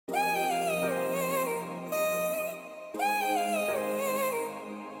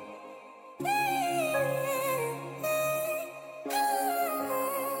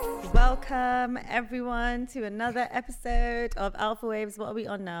Welcome everyone to another episode of Alpha Waves. What are we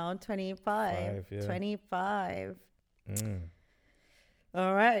on now? 25. 25.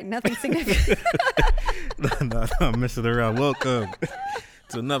 All right, nothing significant. No, I'm messing around. Welcome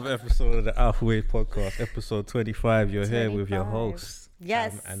to another episode of the Alpha Wave podcast, episode 25. You're here with your hosts,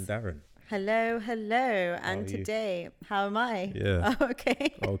 yes, and Darren. Hello. And today, how am I? Yeah. Oh,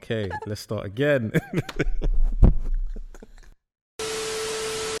 okay. Okay, let's start again.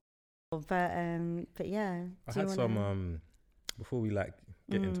 But yeah. I had some before we get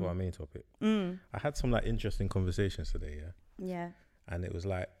into our main topic. I had some interesting conversations today. Yeah. And it was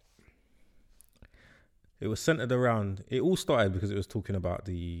it was centered around. It all started because it was talking about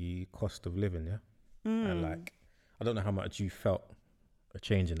the cost of living. Yeah. And I don't know how much you felt a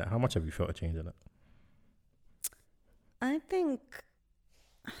change in that. How much have you felt a change in that? I think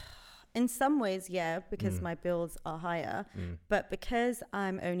in some ways, yeah, because my bills are higher. But because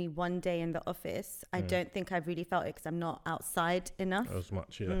I'm only one day in the office, I don't think I've really felt it because I'm not outside enough. As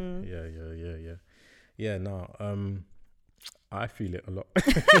much, yeah. Yeah, no, I feel it a lot.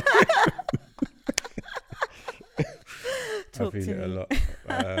 Talk I feel to it me. a lot.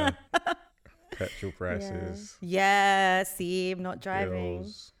 Petrol prices. Yeah, see, I'm not driving.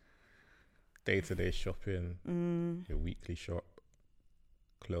 Bills, day-to-day shopping, your weekly shop,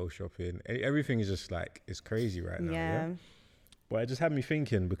 clothes shopping. Everything is just it's crazy right now. Yeah. But it just had me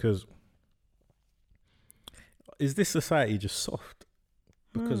thinking, because is this society just soft?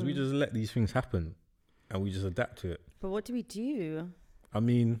 Because we just let these things happen and we just adapt to it. But what do we do? I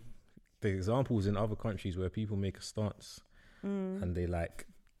mean, the examples in other countries where people make a stance and they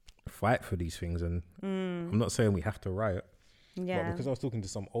fight for these things, and I'm not saying we have to riot, but because I was talking to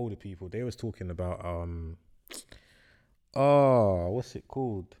some older people, they was talking about what's it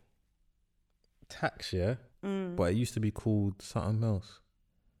called? Tax, yeah? But it used to be called something else.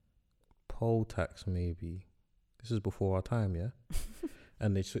 Poll tax, maybe. This is before our time, yeah?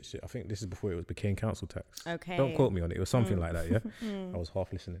 And they switched it. I think this is before it became council tax. Okay. Don't quote me on it. It was something like that, yeah? I was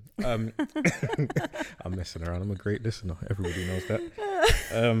half listening. I'm messing around. I'm a great listener. Everybody knows that.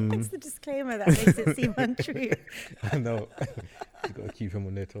 It's the disclaimer that makes it seem untrue. I know. You've got to keep them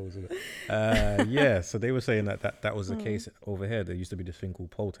on their toes. Isn't it? Yeah, so they were saying that was the case over here. There used to be this thing called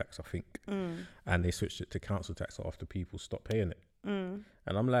poll tax, I think. And they switched it to council tax after people stopped paying it. And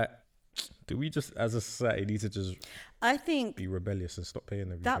I'm like, do we just, as a society, need to just be rebellious and stop paying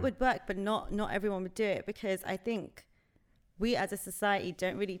everything? That would work, but not everyone would do it, because I think we as a society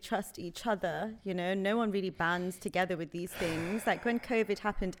don't really trust each other. You know, no one really bands together with these things. Like when COVID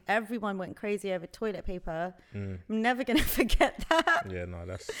happened, everyone went crazy over toilet paper. I'm never going to forget that. Yeah, no,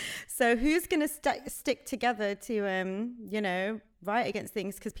 that's... So who's going to stick together to, fight against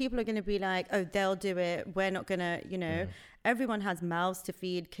things? Because people are going to be like, oh, they'll do it. We're not going to, everyone has mouths to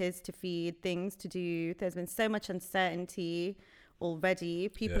feed, kids to feed, things to do. There's been so much uncertainty already.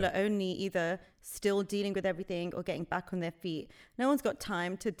 People are only either still dealing with everything or getting back on their feet. No one's got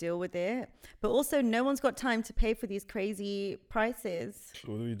time to deal with it, but also no one's got time to pay for these crazy prices.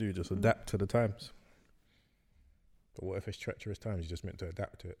 So what do we do? Just adapt to the times? But what if it's treacherous times? You're just meant to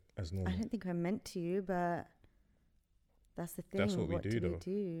adapt to it as normal. I don't think we're meant to, but that's the thing. That's what we do, though. We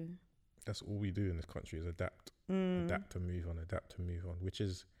do? That's all we do in this country is adapt. Adapt to move on, which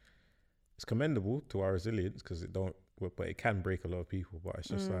is, it's commendable to our resilience, because but it can break a lot of people. But it's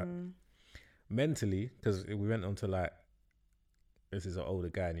just mentally, because we went on to this is an older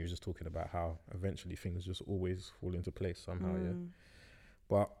guy, and he was just talking about how eventually things just always fall into place somehow, yeah.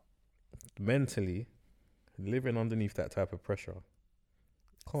 But mentally, living underneath that type of pressure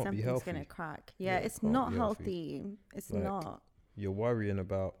can't be healthy. Something's gonna crack. Yeah, it's not healthy. It's not. You're worrying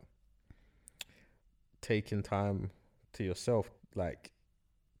about taking time to yourself,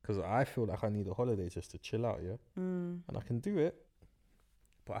 because I feel like I need a holiday just to chill out, yeah? And I can do it,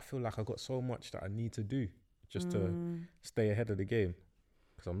 but I feel like I've got so much that I need to do just to stay ahead of the game,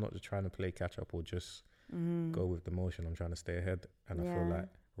 because I'm not just trying to play catch up or just go with the motion. I'm trying to stay ahead, and I feel like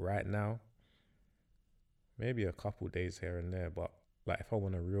right now, maybe a couple days here and there, but if I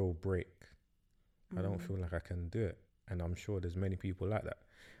want a real break, I don't feel like I can do it. And I'm sure there's many people like that.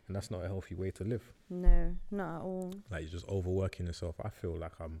 And that's not a healthy way to live. No, not at all. You're just overworking yourself. I feel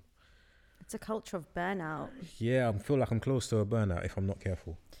like it's a culture of burnout. Yeah, I feel like I'm close to a burnout if I'm not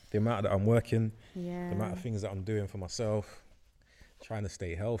careful. The amount that I'm working, the amount of things that I'm doing for myself, trying to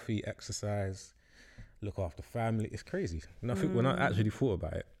stay healthy, exercise, look after family, it's crazy. And I think when I actually thought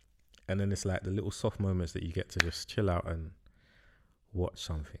about it, and then it's the little soft moments that you get to just chill out and watch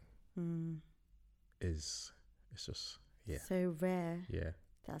something it's just, so rare. Yeah.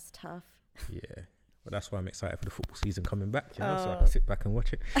 That's tough. Yeah. But that's why I'm excited for the football season coming back, so I can sit back and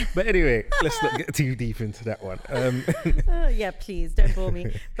watch it. But anyway, let's not get too deep into that one. Yeah, please don't bore me.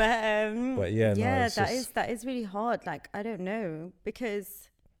 But yeah, that is really hard. Like, I don't know, because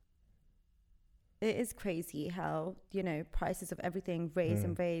it is crazy how, you know, prices of everything raise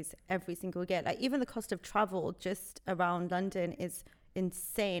and raise every single year. Like, even the cost of travel just around London is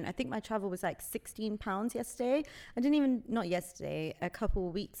insane. I think my travel was like £16 yesterday. A couple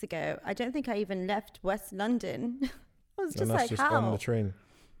of weeks ago. I don't think I even left West London. I was just like, just how? on the train.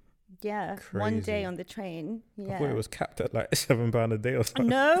 Yeah, Crazy. one day on the train. Yeah. I thought it was capped at like £7 a day or something.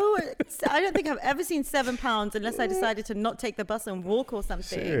 No, I don't think I've ever seen £7 unless I decided to not take the bus and walk or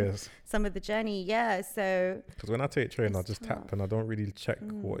something. Serious? Some of the journey, yeah. So because when I take train, I just tap and I don't really check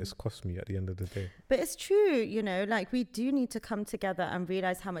what it's cost me at the end of the day. But it's true, you know, like we do need to come together and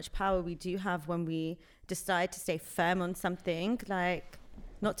realize how much power we do have when we decide to stay firm on something. Like,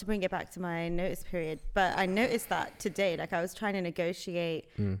 not to bring it back to my notice period, but I noticed that today, like I was trying to negotiate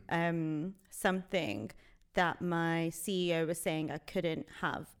something that my CEO was saying I couldn't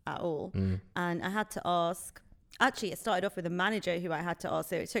have at all. And I had to ask, actually it started off with a manager who I had to ask.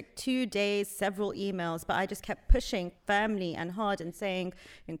 So it took 2 days, several emails, but I just kept pushing firmly and hard and saying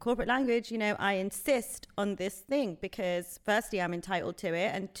in corporate language, you know, I insist on this thing because firstly, I'm entitled to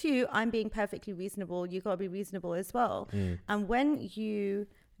it. And two, I'm being perfectly reasonable. You got to be reasonable as well. And when you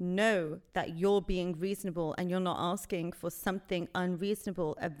know that you're being reasonable and you're not asking for something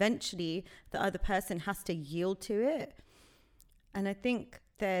unreasonable, eventually the other person has to yield to it. And I think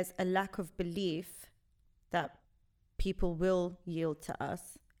there's a lack of belief that people will yield to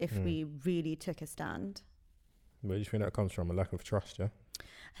us if we really took a stand. Where do you think that comes from? A lack of trust, yeah?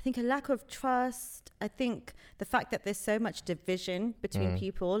 I think a lack of trust. I think the fact that there's so much division between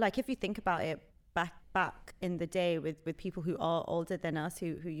people. Like, if you think about it, back in the day with people who are older than us,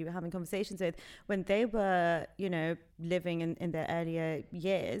 who you were having conversations with, when they were, you know, living in their earlier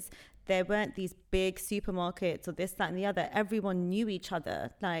years, there weren't these big supermarkets or this, that, and the other. Everyone knew each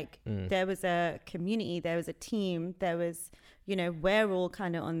other. Like, there was a community, there was a team, there was, you know, we're all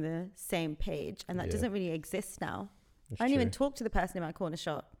kind of on the same page. And that doesn't really exist now. I don't even talk to the person in my corner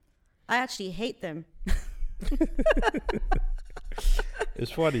shop. I actually hate them.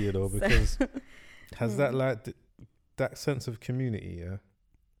 It's funny, you know, because has that like that sense of community, yeah?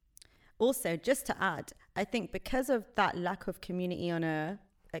 Also, just to add, I think because of that lack of community on a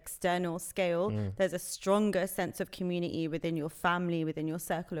external scale, there's a stronger sense of community within your family, within your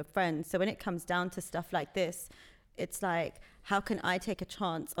circle of friends. So when it comes down to stuff like this, it's like, how can I take a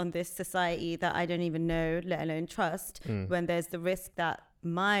chance on this society that I don't even know, let alone trust, when there's the risk that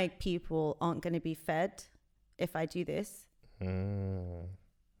my people aren't going to be fed if I do this?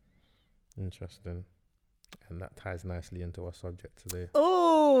 Interesting. And that ties nicely into our subject today.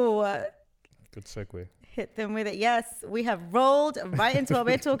 Oh, good segue. Hit them with it. Yes, we have rolled right into what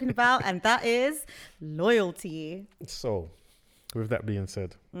we're talking about, and that is loyalty. So, with that being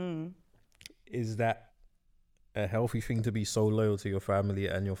said, is that a healthy thing to be so loyal to your family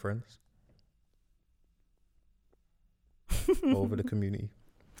and your friends over the community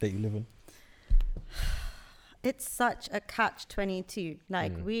that you live in? It's such a catch-22.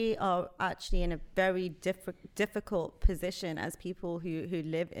 Like, we are actually in a very difficult position as people who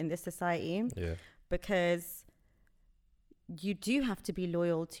live in this society. Yeah. Because you do have to be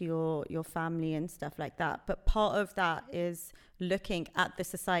loyal to your family and stuff like that. But part of that is looking at the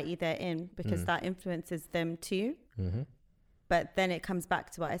society they're in, because that influences them too. But then it comes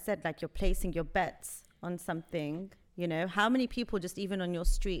back to what I said, like, you're placing your bets on something. You know, how many people just even on your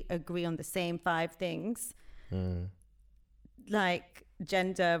street agree on the same 5 things? Like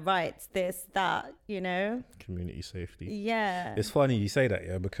gender rights, this, that, you know, community safety. Yeah, it's funny you say that,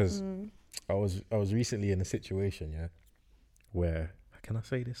 yeah, because I was recently in a situation, yeah, where, can I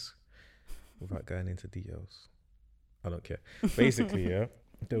say this without going into details? I don't care. Basically, yeah,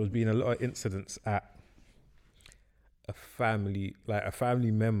 there was been a lot of incidents at a family, like a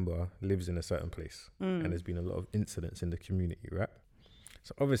family member lives in a certain place, and there's been a lot of incidents in the community, right?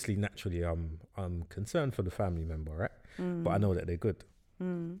 So obviously, naturally, I'm concerned for the family member, right? But I know that they're good.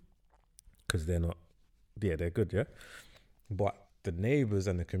 Because they're not, they're good, yeah? But the neighbours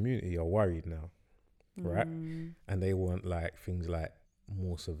and the community are worried now, right? And they want like things like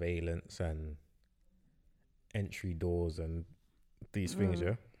more surveillance and entry doors and these things,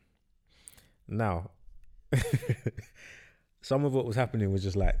 yeah? Now, some of what was happening was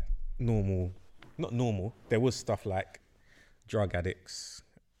just like not normal. There was stuff like drug addicts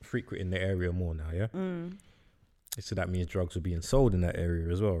frequenting the area more now, yeah? So that means drugs were being sold in that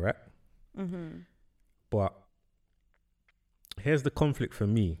area as well, right? But here's the conflict for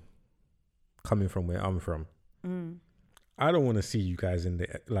me. coming from where I'm from, I don't want to see you guys in the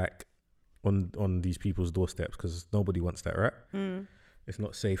like on these people's doorsteps, because nobody wants that, right? It's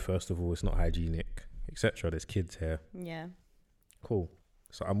not safe, first of all. It's not hygienic, etc. There's kids here. Yeah. Cool.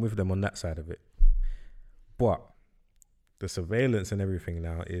 So I'm with them on that side of it. But the surveillance and everything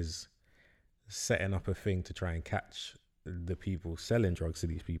now is setting up a thing to try and catch the people selling drugs to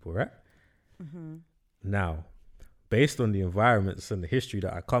these people, right? Now, based on the environments and the history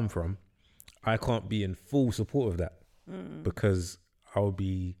that I come from, I can't be in full support of that because I'll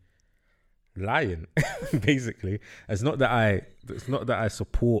be lying, basically. It's not that I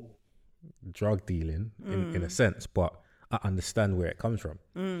support drug dealing in a sense, but I understand where it comes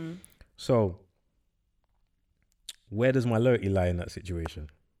from. So where does my loyalty lie in that situation?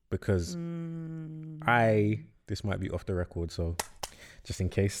 Because this might be off the record, so just in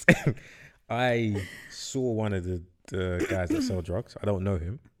case, I saw one of the guys that sell drugs. I don't know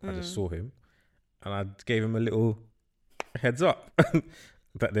him. I just saw him, and I gave him a little heads up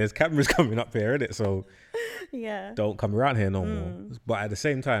that there's cameras coming up here, innit? So yeah, don't come around here no more. But at the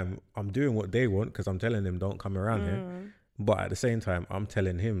same time, I'm doing what they want because I'm telling them don't come around here. But at the same time, I'm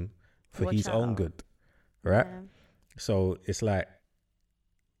telling him for Watch his out. own good, right? Yeah. So it's like,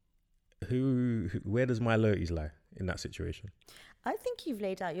 where does my loyalties lie in that situation? I think you've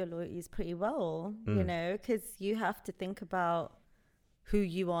laid out your loyalties pretty well, you know, because you have to think about who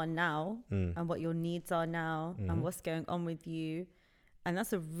you are now and what your needs are now and what's going on with you. And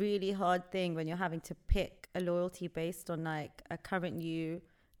that's a really hard thing when you're having to pick a loyalty based on like a current you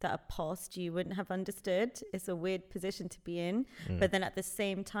that a past you wouldn't have understood. It's a weird position to be in. But then at the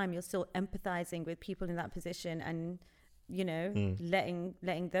same time, you're still empathizing with people in that position and, you know, letting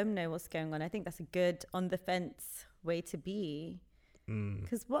them know what's going on. I think that's a good on the fence way to be.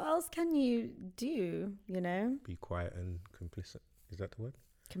 Because what else can you do, you know? Be quiet and complicit. Is that the word?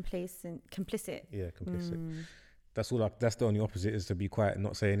 Complicit. Yeah, complicit. That's all. That's the only opposite, is to be quiet and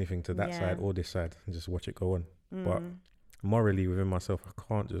not say anything to that side or this side and just watch it go on. But morally within myself, I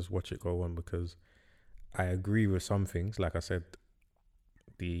can't just watch it go on because I agree with some things. Like I said,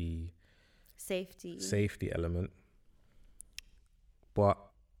 the safety element. But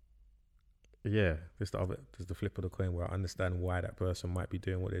yeah, there's the flip of the coin where I understand why that person might be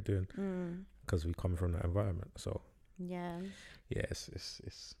doing what they're doing because we come from that environment. So yeah,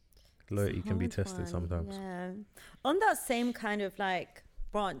 it's loyalty can be tested sometimes. Yeah. On that same kind of like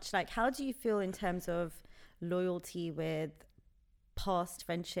branch, like how do you feel in terms of loyalty with past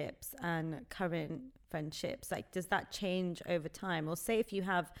friendships and current friendships? Like, does that change over time? Or say if you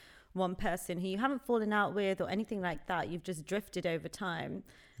have one person who you haven't fallen out with or anything like that, you've just drifted over time,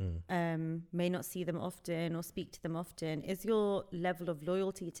 may not see them often or speak to them often, is your level of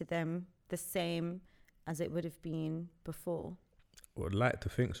loyalty to them the same as it would have been before? I would like to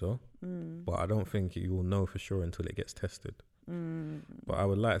think so, but I don't think you will know for sure until it gets tested. But I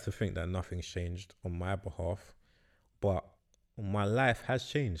would like to think that nothing's changed on my behalf, but my life has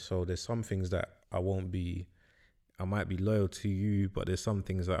changed. So there's some things that I might be loyal to you, but there's some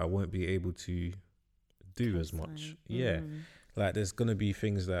things that I won't be able to do as much. Yeah. Like there's going to be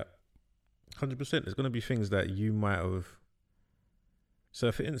things that 100%, there's going to be things that you might have.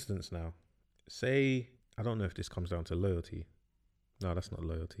 So for instance now, say, I don't know if this comes down to loyalty. No, that's not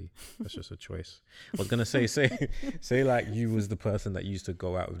loyalty. That's just a choice. I was going to say like you was the person that used to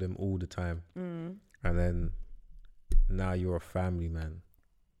go out with them all the time. And then now you're a family man.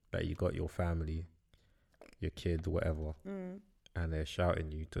 Like you got your family, your kid, whatever. And they're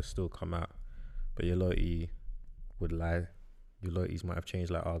shouting you to still come out. But your loyalty would lie. Your loyalties might have changed.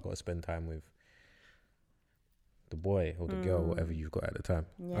 Like, oh, I've got to spend time with the boy or the girl, whatever you've got at the time.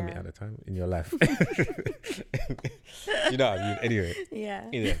 Yeah. I mean, at the time in your life. You know what I mean? Anyway.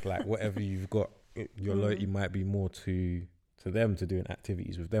 Yeah. Like whatever you've got, your loyalty might be more to them, to doing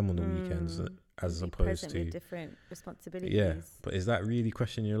activities with them on the weekends as opposed to with different responsibilities. Yeah. But is that really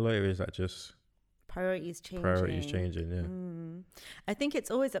questioning your loyalty, or is that just priorities changing? Yeah. I think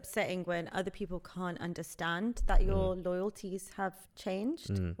it's always upsetting when other people can't understand that your loyalties have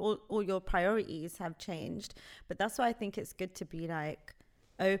changed or your priorities have changed. But that's why I think it's good to be like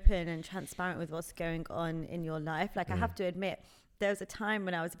open and transparent with what's going on in your life. Like I have to admit, there was a time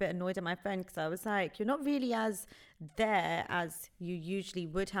when I was a bit annoyed at my friend because I was like, you're not really as there as you usually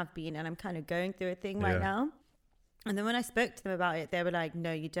would have been, and I'm kind of going through a thing right now. And then when I spoke to them about it, they were like,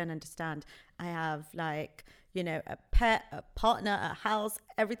 no, you don't understand. I have like you know, a pet, a partner, a house,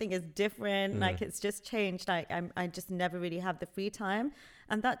 everything is different. Like it's just changed. Like I just never really have the free time.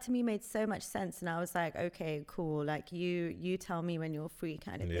 And that to me made so much sense. And I was like, okay, cool. Like you tell me when you're free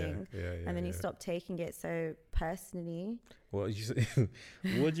kind of thing. And then you stop taking it so personally. What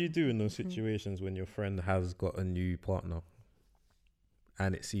do you do in those situations when your friend has got a new partner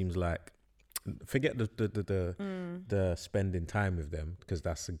and it seems like, forget the spending time with them because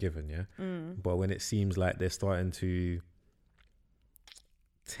that's a given, yeah? But when it seems like they're starting to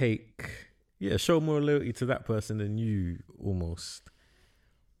show more loyalty to that person than you almost,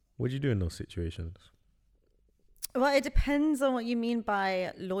 what do you do in those situations? Well, it depends on what you mean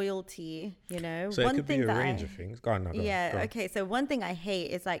by loyalty, you know. So it could be a range of things. Go on now. Go on. Okay. So one thing I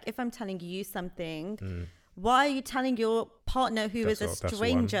hate is like if I'm telling you something, why are you telling your partner who is a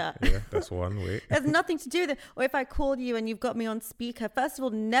stranger? That's one way. It has nothing to do with it. Or if I call you and you've got me on speaker, first of all,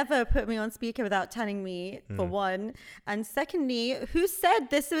 never put me on speaker without telling me, for one. And secondly, who said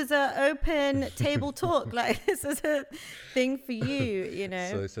this was an open table talk? Like this is a thing for you, you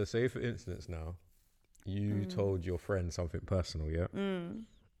know? So say for instance now, you told your friend something personal, yeah?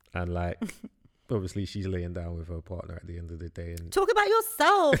 And like... obviously she's laying down with her partner at the end of the day and talk about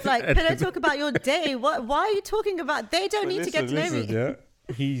yourself, like pillow talk about your day. Why are you talking about they don't need to get to know me? Yeah,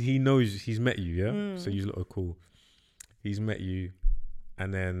 he knows, he's met you, yeah. So you lot are cool, he's met you,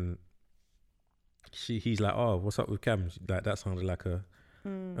 and then he's like, oh, what's up with Cam? Like that sounded like a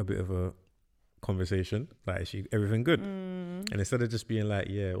bit of a conversation, like everything good? And instead of just being like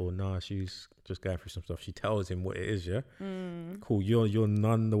yeah or nah, she's just going through some stuff, she tells him what it is, yeah. Cool, you're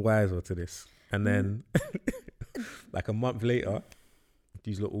none the wiser to this. And then like a month later,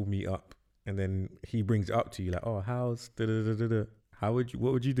 these lot all meet up and then he brings it up to you like, oh, how's da-da-da-da-da.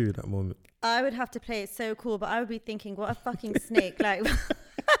 What would you do in that moment? I would have to play it so cool, but I would be thinking, what a fucking snake. Like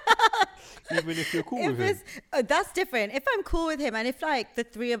even if you're cool with him. That's different. If I'm cool with him and if like the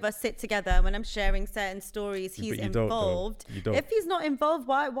three of us sit together and when I'm sharing certain stories, he's involved. If he's not involved,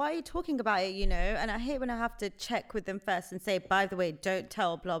 why are you talking about it, you know? And I hate when I have to check with them first and say, by the way, don't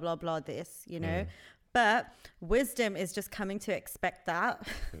tell blah, blah, blah this, you know? But wisdom is just coming to expect that.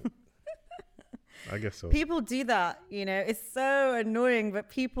 I guess so. People do that, you know? It's so annoying, but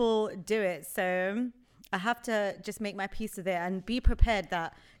people do it. So I have to just make my peace with it and be prepared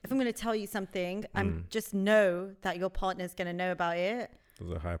that if I'm going to tell you something, I'm just know that your partner's going to know about it.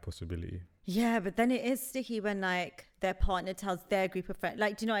 There's a high possibility. Yeah, but then it is sticky when like their partner tells their group of friends,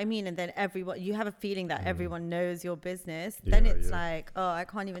 like, do you know what I mean? And then you have a feeling that everyone knows your business. Then it's like, oh, I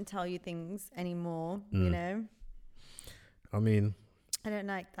can't even tell you things anymore, you know? I mean, I don't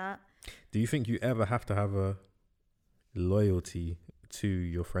like that. Do you think you ever have to have a loyalty to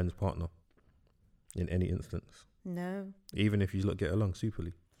your friend's partner in any instance? No. Even if you lot get along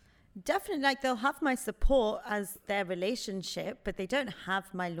superly? Definitely, like they'll have my support as their relationship, but they don't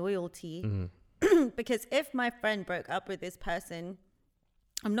have my loyalty. Because if my friend broke up with this person,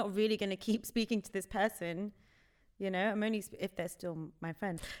 I'm not really going to keep speaking to this person. You know, I'm only if they're still my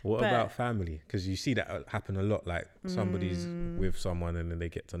friend. What about family? Because you see that happen a lot. Like somebody's with someone and then they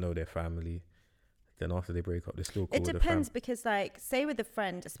get to know their family. Then after they break up, they're still cool. It depends because, like, say with a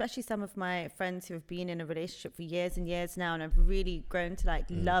friend, especially some of my friends who have been in a relationship for years and years now, and I've really grown to like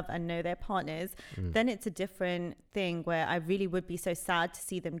love and know their partners. Then it's a different thing where I really would be so sad to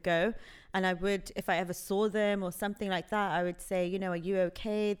see them go, and I would, if I ever saw them or something like that, I would say, you know, are you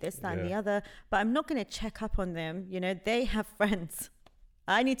okay? This, that, and the other. But I'm not going to check up on them. You know, they have friends.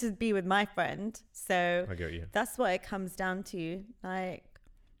 I need to be with my friend. So I get you. That's what it comes down to, like.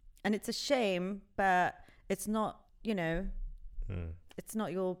 And it's a shame, but it's not, you know, it's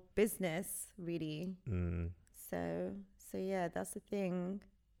not your business, really. So yeah, that's the thing.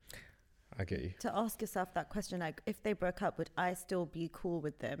 I get you. To ask yourself that question, like, if they broke up, would I still be cool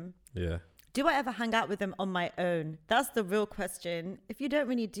with them? Yeah. Do I ever hang out with them on my own? That's the real question. If you don't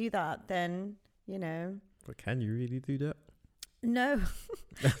really do that, then, you know. But can you really do that? No.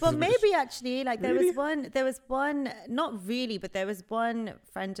 Well, maybe actually, like there was one, not really, but there was one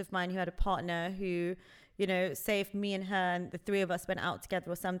friend of mine who had a partner who, you know, say if me and her and the three of us went out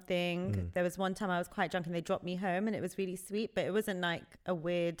together or something, there was one time I was quite drunk and they dropped me home and it was really sweet, but it wasn't like a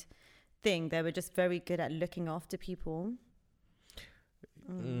weird thing. They were just very good at looking after people.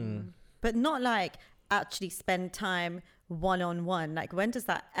 But not like actually spend time one-on-one. Like, when does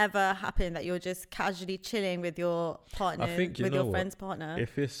that ever happen that you're just casually chilling with your partner, with your friend's partner?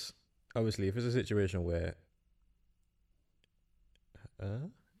 If it's a situation where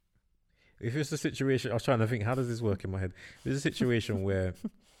if it's a situation, I was trying to think, how does this work in my head? If it's a situation where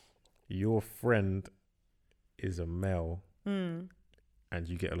your friend is a male and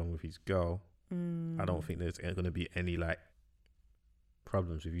you get along with his girl, I don't think there's going to be any like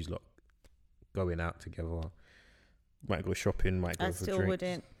problems with you lot going out together. Might go shopping, might go I for still drinks.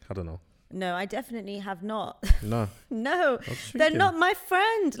 wouldn't. I don't know. No, I definitely have not. No. No, I was they're thinking. not my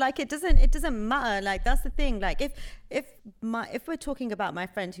friend. Like it doesn't matter. Like that's the thing. Like if we're talking about my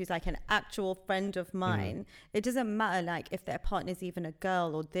friend who's like an actual friend of mine, it doesn't matter like if their partner's even a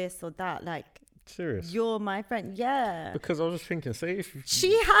girl or this or that. Like Serious. you're my friend. Yeah. Because I was just thinking, say if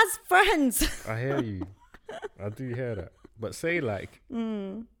She has friends. I hear you. I do hear that. But say like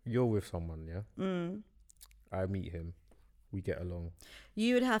you're with someone, yeah? I meet him. We get along.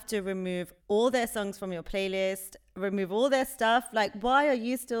 You would have to remove all their songs from your playlist, remove all their stuff. Like, why are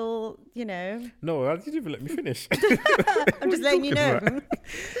you still, No, I didn't even let me finish. I'm just letting you know.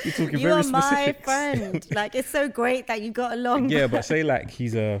 You're talking You very are my specifics. friend. Like, it's so great that you got along. Yeah, but say like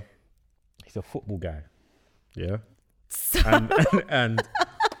he's a football guy. Yeah. So, And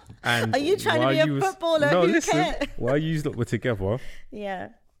are you trying to while be a you was- footballer? No, Who listen. cares? While you lot were together, Yeah.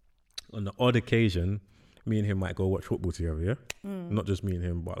 on the odd occasion, me and him might go watch football together, yeah? Not just me and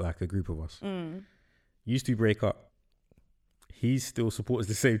him, but like a group of us. Used to break up. He still supports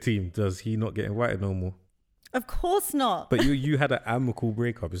the same team. Does he not get invited no more? Of course not. But you had an amicable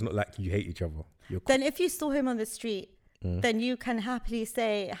breakup. It's not like you hate each other. Then if you saw him on the street, then you can happily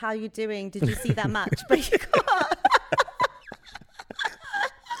say, how you doing? Did you see that match? But you can't.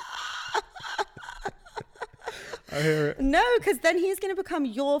 I hear it. No, because then he's going to become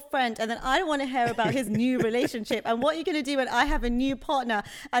your friend. And then I don't want to hear about his new relationship. And what are you going to do when I have a new partner?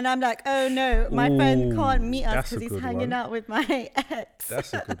 And I'm like, oh no, my friend can't meet us that's a because he's good hanging one. out with my ex.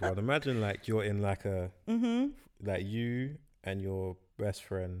 That's a good one. Imagine like you're in like a like you and your best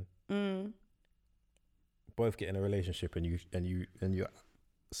friend both get in a relationship and you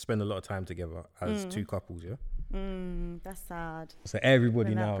spend a lot of time together as two couples, yeah? That's sad. So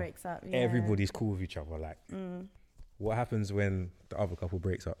everybody When that now breaks up, yeah. everybody's cool with each other. Like what happens when the other couple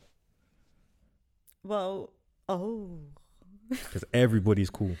breaks up? Well, Because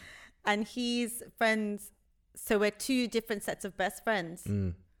everybody's cool. and he's friends. So we're two different sets of best friends.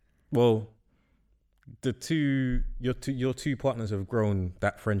 Well, your two partners have grown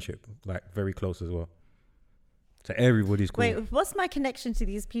that friendship like very close as well. So everybody's cool. Wait, what's my connection to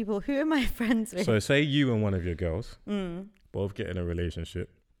these people? Who am I friends with? So say you and one of your girls both get in a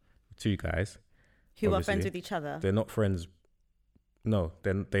relationship, two guys Who are obviously. friends with each other? They're not friends. No,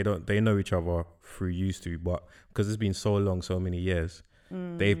 then they don't. They know each other through used to, but because it's been so long, so many years,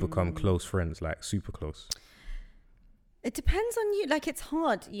 they've become close friends, like super close. It depends on you. Like, it's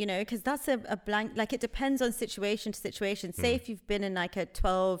hard, because that's a blank, like, it depends on situation to situation. Say if you've been in like a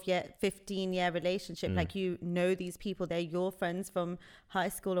 12-year, 15-year relationship, like you know these people, they're your friends from high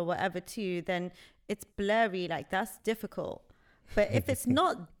school or whatever too, then it's blurry. Like, that's difficult. But if it's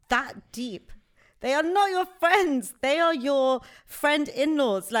not that deep, they are not your friends. They are your friend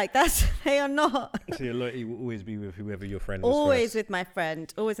in-laws. Like, they are not. So your loyalty will always be with whoever your friend is. Always with my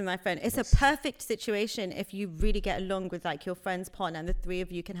friend. Always with my friend. It's a perfect situation if you really get along with like your friend's partner and the three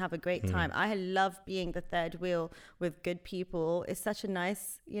of you can have a great time. I love being the third wheel with good people. It's such a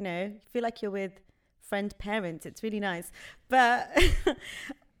nice, you feel like you're with friend parents. It's really nice. But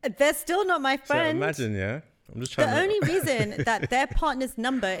they're still not my friend. So imagine, yeah. I'm just trying. The only reason that their partner's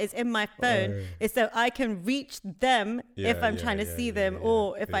number is in my phone is so I can reach them if I'm trying to see them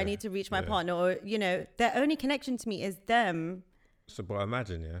or if I need to reach my partner or, their only connection to me is them. So, but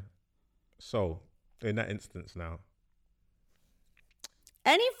imagine, yeah. So, in that instance now.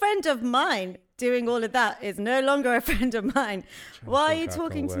 Any friend of mine doing all of that is no longer a friend of mine. Why are you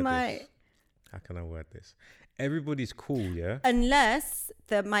talking to my... How can I word this? Everybody's cool, yeah? Unless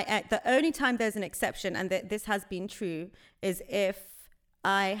the only time there's an exception, and this has been true, is if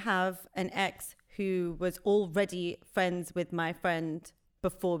I have an ex who was already friends with my friend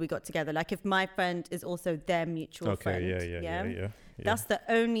before we got together. Like if my friend is also their mutual friend. Yeah. That's the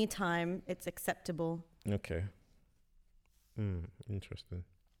only time it's acceptable. Okay. Interesting.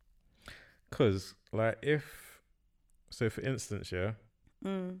 Because, like, so for instance, yeah,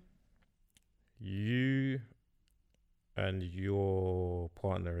 you and your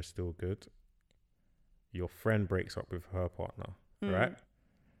partner are still good. Your friend breaks up with her partner, right?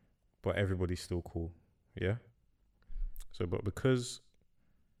 But everybody's still cool, yeah? So, but because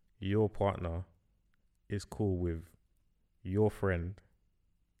your partner is cool with your friend,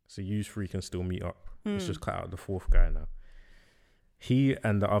 so you three can still meet up. Let's just cut out the fourth guy now. He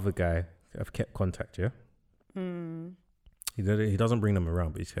and the other guy have kept contact, yeah? He doesn't bring them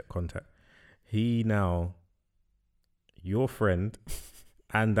around, but he's kept contact. Your friend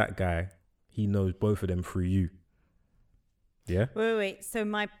and that guy, he knows both of them through you. Yeah. Wait. So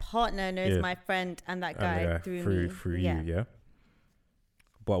my partner knows my friend and that guy through you, yeah.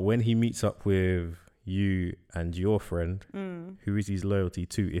 But when he meets up with you and your friend, who is his loyalty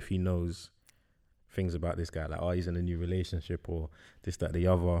to if he knows things about this guy? Like, oh, he's in a new relationship or this, that, the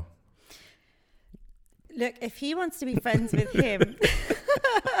other. Look, if he wants to be friends with him...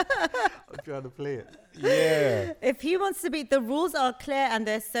 I'm trying to play it. Yeah. If he wants to be... The rules are clear and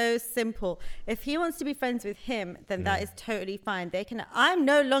they're so simple. If he wants to be friends with him, then that is totally fine. I'm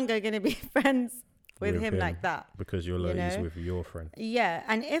no longer going to be friends with him like that. Because your loyalty is with your friend. Yeah.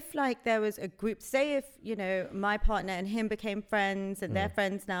 And if like there was a group, say if, you know, my partner and him became friends and they're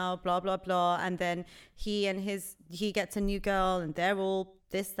friends now, blah, blah, blah. And then he gets a new girl and they're all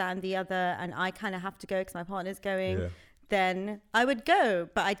this, that, and the other. And I kind of have to go because my partner's going. Yeah. Then I would go,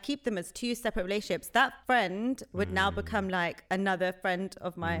 but I'd keep them as two separate relationships. That friend would now become like another friend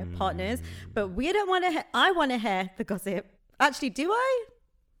of my partner's. But we don't want to, I want to hear the gossip. Actually, do I?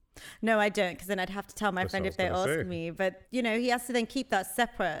 No, I don't, because then I'd have to tell my friend if they ask me. But, you know, he has to then keep that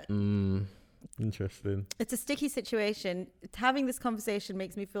separate. Interesting. It's a sticky situation. Having this conversation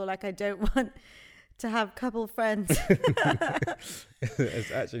makes me feel like I don't want to have couple friends.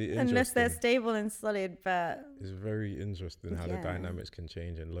 It's actually interesting. Unless they're stable and solid, but... It's very interesting how the dynamics can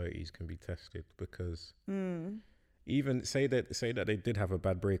change and loyalties can be tested because even say that they did have a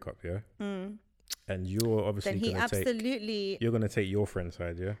bad breakup, and you're obviously you're going to take your friend's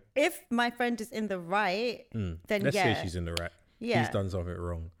side, yeah? If my friend is in the right, then let's say she's in the right. Yeah. He's done something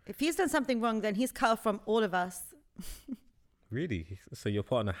wrong. If he's done something wrong, then he's cut off from all of us. Really? So your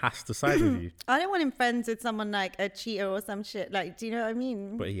partner has to side with you? I don't want him friends with someone like a cheater or some shit. Like, do you know what I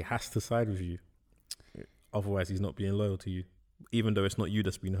mean? But he has to side with you. Otherwise, he's not being loyal to you. Even though it's not you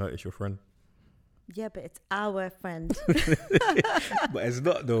that's been hurt, it's your friend. Yeah, but it's our friend. But it's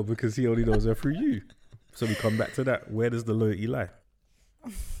not though, because he only knows her through you. So we come back to that. Where does the loyalty lie?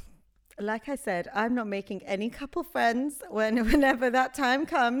 Like I said, I'm not making any couple friends whenever that time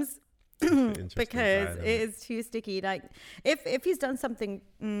comes. Because it is too sticky. Like if he's done something,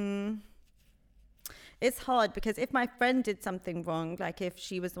 it's hard because if my friend did something wrong, like if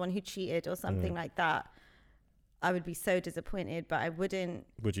she was the one who cheated or something like that, I would be so disappointed, but I wouldn't.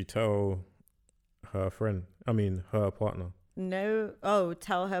 Would you tell her partner? No. Oh,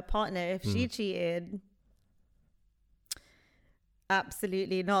 tell her partner if she cheated.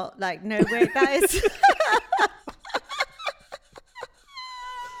 Absolutely not. Like, no way. That is...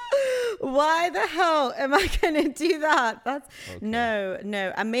 Why the hell am I going to do that? That's no.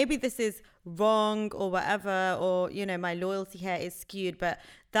 And maybe this is wrong or whatever, or, you know, my loyalty here is skewed, but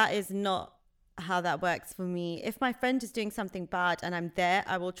that is not how that works for me. If my friend is doing something bad and I'm there,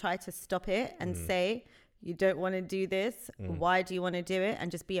 I will try to stop it and say, you don't want to do this. Why do you want to do it?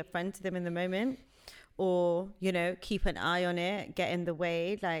 And just be a friend to them in the moment. Or, you know, keep an eye on it, get in the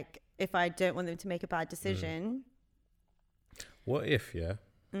way. Like, if I don't want them to make a bad decision. What if, you're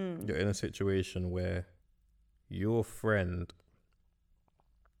in a situation where your friend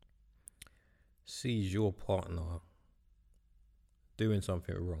sees your partner doing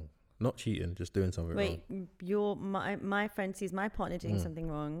something wrong? Not cheating, just doing something wrong. My friend sees my partner doing something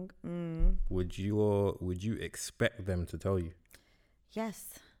wrong. Would you expect them to tell you?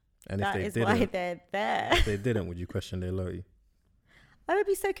 Yes. And that is why they're there. If they didn't, would you question their loyalty? I would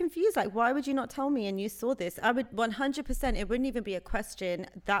be so confused. Like, why would you not tell me? And you saw this. I would 100%. It wouldn't even be a question.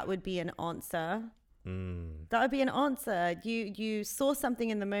 That would be an answer. That would be an answer. You saw something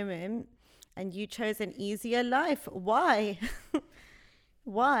in the moment, and you chose an easier life. Why?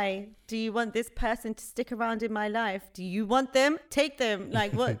 Why do you want this person to stick around in my life? Do you want them? Take them.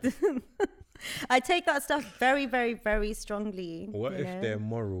 Like, what? I take that stuff very, very, very strongly. What if their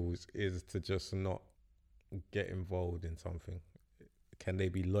morals is to just not get involved in something? Can they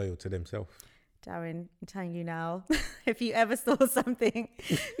be loyal to themselves? Darren, I'm telling you now, if you ever saw something,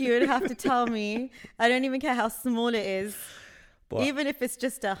 you would have to tell me. I don't even care how small it is. But even if it's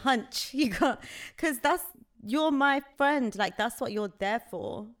just a hunch, because you're my friend. Like, that's what you're there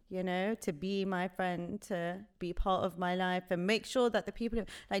for, you know, to be my friend, to be part of my life, and make sure that the people,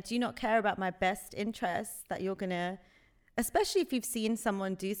 like, do you not care about my best interests, that you're going to, especially if you've seen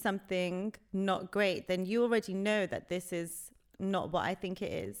someone do something not great, then you already know that this is not what I think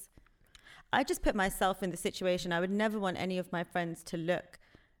it is. I just put myself in the situation. I would never want any of my friends to look,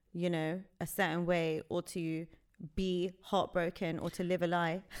 you know, a certain way, or to be heartbroken, or to live a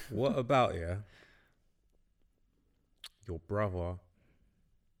lie. What about, your brother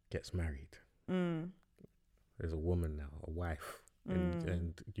gets married. There's a woman now, a wife,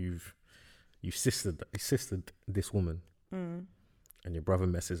 and you've sistered this woman, and your brother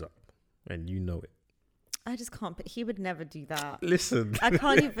messes up, and you know it. I just can't. He would never do that. Listen, I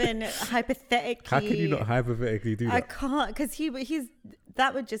can't even hypothetically. how can you not hypothetically do that? I can't, because he's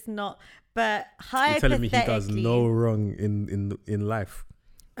that would just not. But You're telling me he does hypothetically, no wrong in life.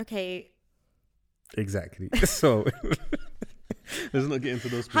 okay. Exactly. So let's not get into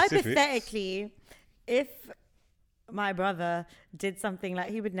those specifics. Hypothetically, if my brother did something like,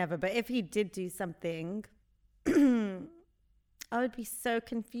 he would never, but if he did do something, I would be so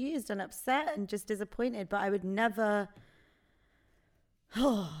confused and upset and just disappointed, but I would never.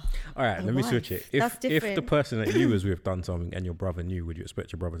 All right, let me switch it. If the person that you was with done something and your brother knew, would you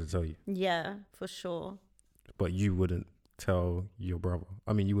expect your brother to tell you? Yeah, for sure. But you wouldn't tell your brother.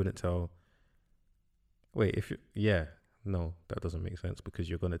 I mean, you wouldn't tell. Wait, no, that doesn't make sense, because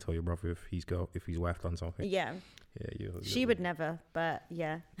you're gonna tell your brother if his wife done something. Yeah. Yeah, she would never, but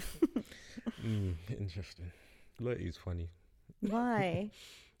yeah. Interesting. Loyalty is funny. Why?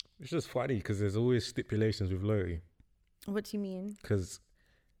 It's just funny because there's always stipulations with loyalty. What do you mean? Because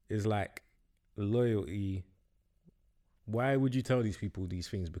it's like loyalty. Why would you tell these people these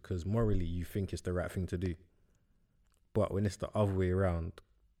things? Because morally you think it's the right thing to do. But when it's the other way around,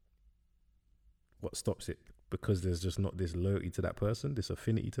 what stops it? Because there's just not this loyalty to that person, this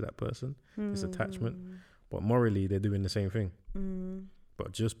affinity to that person, this attachment. But morally they're doing the same thing.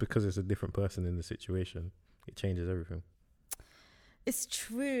 But just because it's a different person in the situation, it changes everything. It's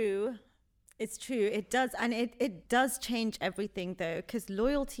true. It's true. It does. And it does change everything, though, because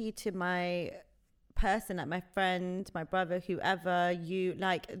loyalty to my person, like my friend, my brother, whoever,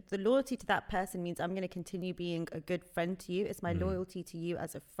 the loyalty to that person means I'm going to continue being a good friend to you. It's my loyalty to you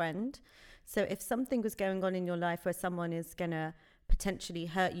as a friend. So if something was going on in your life where someone is going to potentially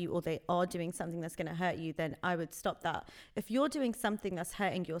hurt you, or they are doing something that's going to hurt you, then I would stop that. If you're doing something that's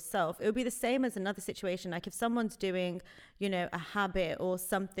hurting yourself, it would be the same as another situation. Like if someone's doing, a habit or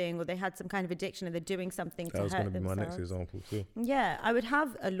something, or they had some kind of addiction and they're doing something to hurt themselves. That was going to be my next example too. Yeah, I would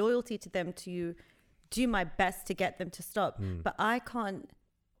have a loyalty to them to do my best to get them to stop. But I can't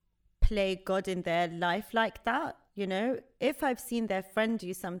play God in their life like that. If I've seen their friend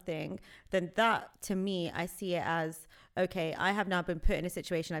do something, then that, to me, I see it as, okay, I have now been put in a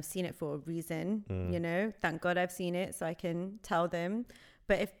situation. I've seen it for a reason, thank God I've seen it so I can tell them.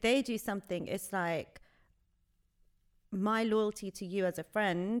 But if they do something, it's like, my loyalty to you as a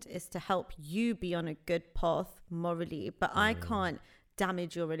friend is to help you be on a good path morally, but I can't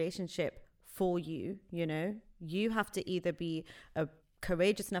damage your relationship for you. You have to either be a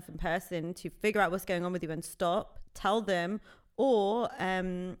courageous enough in person to figure out what's going on with you and stop, tell them, or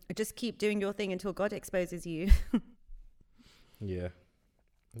just keep doing your thing until God exposes you. Yeah.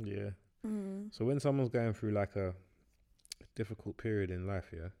 So when someone's going through like a difficult period in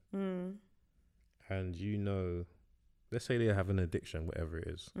life, and let's say they have an addiction, whatever it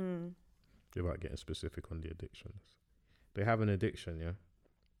is, without getting specific on the addictions, they have an addiction,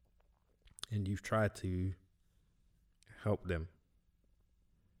 and you've tried to help them,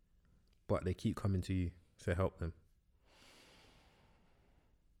 but they keep coming to you to help them,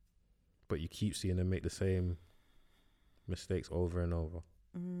 but you keep seeing them make the same mistakes over and over.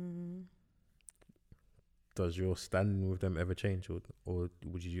 Does your standing with them ever change, or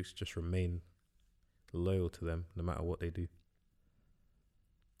would you just remain loyal to them no matter what they do?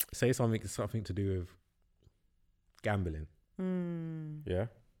 Say something to do with gambling,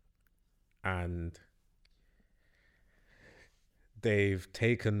 and they've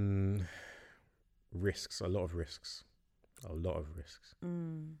taken a lot of risks.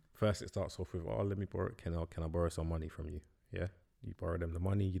 First it starts off with, let me borrow, can I borrow some money from you? You borrow them the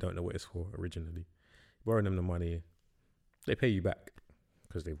money, you don't know what it's for originally. You borrow them the money, they pay you back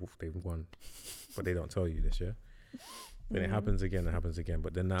because they've won, but they don't tell you this. Then it happens again,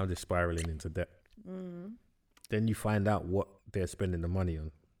 but then now they're spiraling into debt. Then you find out what they're spending the money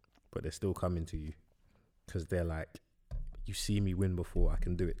on, but they're still coming to you because they're like, you see me win before, I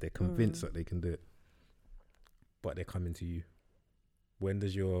can do it. They're convinced that they can do it, but they're coming to you. When do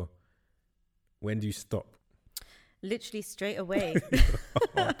you stop? Literally straight away.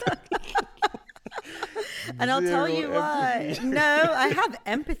 And I'll tell you why. No, I have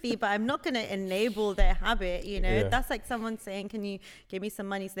empathy, but I'm not going to enable their habit. That's like someone saying, can you give me some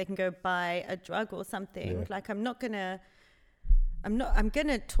money so they can go buy a drug or something? Like I'm going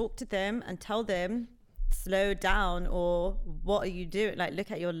to talk to them and tell them, slow down, or what are you doing? Like,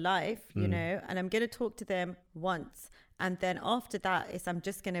 look at your life, and I'm going to talk to them once. And then after that I'm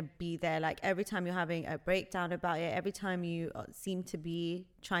just going to be there. Like every time you're having a breakdown about it, every time you seem to be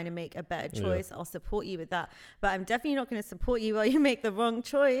trying to make a better choice, I'll support you with that. But I'm definitely not going to support you while you make the wrong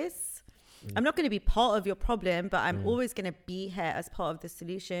choice. I'm not going to be part of your problem, but I'm always going to be here as part of the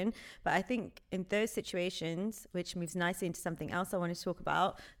solution. But I think in those situations, which moves nicely into something else I want to talk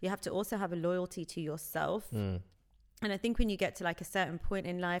about, you have to also have a loyalty to yourself. And I think when you get to like a certain point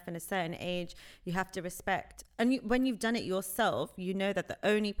in life and a certain age, you have to respect. And when you've done it yourself, you know that the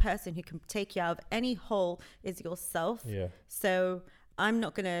only person who can take you out of any hole is yourself. Yeah. So I'm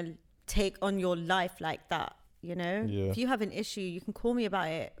not going to take on your life like that, you know? Yeah. If you have an issue, you can call me about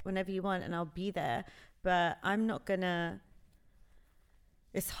it whenever you want and I'll be there. But I'm not going to...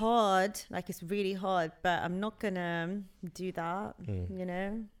 It's hard, like it's really hard, but I'm not going to do that, you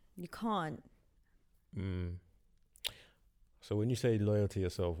know? You can't. So when you say loyal to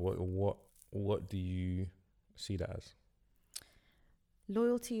yourself, what do you see that as?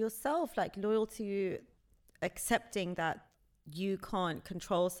 Loyal to yourself, like loyal to accepting that you can't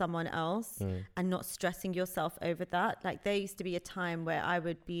control someone else and not stressing yourself over that. Like there used to be a time where I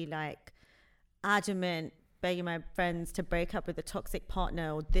would be like adamant, begging my friends to break up with a toxic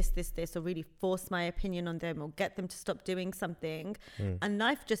partner or this, or really force my opinion on them or get them to stop doing something. And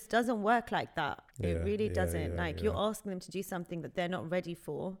life just doesn't work like that. It really doesn't. You're asking them to do something that they're not ready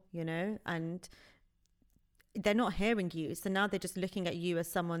for, you know, and they're not hearing you. So now they're just looking at you as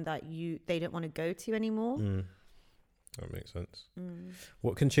someone that they don't want to go to anymore. That makes sense.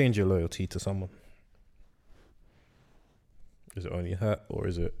 What can change your loyalty to someone? Is it only hurt or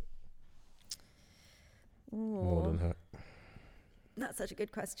is it more than hurt? That's such a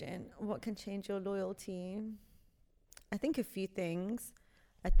good question. What can change your loyalty? I think a few things.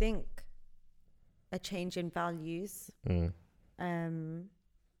 I think a change in values. I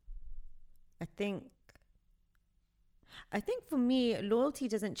think for me, loyalty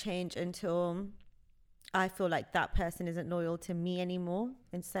doesn't change until I feel like that person isn't loyal to me anymore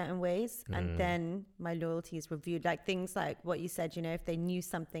in certain ways. And then my loyalty is reviewed. Like things like what you said, you know, if they knew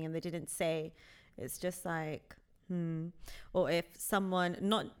something and they didn't say, it's just like, Or if someone,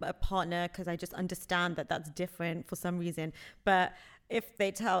 not a partner, because I just understand that that's different for some reason, but if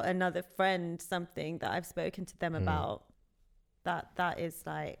they tell another friend something that I've spoken to them about, that is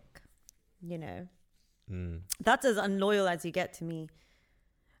like, you know, that's as unloyal as you get to me.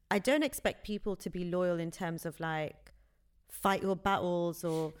 I don't expect people to be loyal in terms of like fight your battles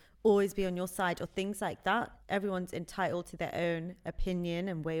or always be on your side or things like that. Everyone's entitled to their own opinion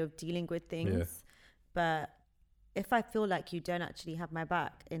and way of dealing with things. But if I feel like you don't actually have my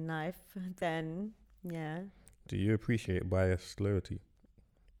back in life, then yeah. Do you appreciate biased loyalty?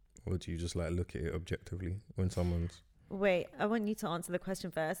 Or do you just like look at it objectively when someone's... Wait, I want you to answer the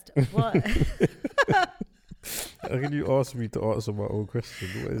question first. What? How can you ask me to answer my own question?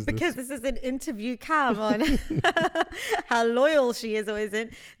 What is because this is an interview cam on how loyal she is or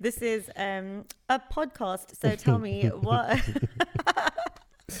isn't. This is a podcast. So tell me what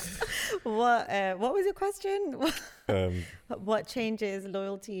what was your question? What changes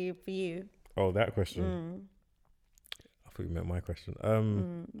loyalty for you? Oh, that question. I thought you meant my question.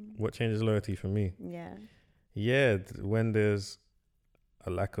 What changes loyalty for me? Yeah, when there's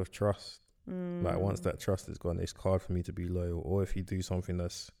a lack of trust. Like once that trust is gone, it's hard for me to be loyal. Or if you do something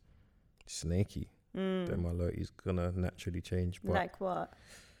that's snaky, then my loyalty is gonna naturally change. But, like what?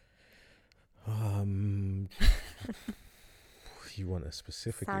 You want a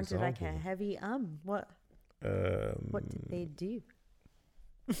specific Sounded example? like a heavy What? What did they do?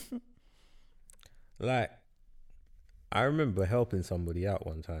 Like, I remember helping somebody out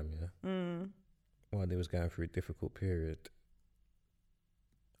one time. While they was going through a difficult period.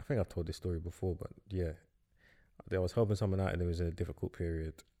 I think I've told this story before, but yeah, I was helping someone out and it was in a difficult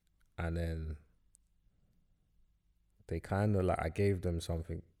period, and then they kind of like, I gave them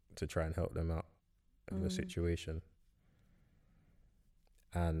something to try and help them out in the situation,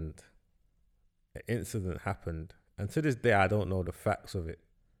 and an incident happened, and to this day I don't know the facts of it,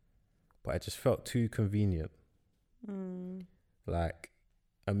 but it just felt too convenient. Like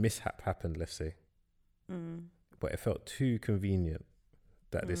a mishap happened, let's say, but it felt too convenient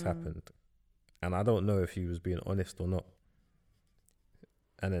that this happened, and I don't know if he was being honest or not.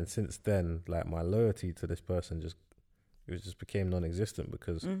 And then since then, like my loyalty to this person just became non-existent,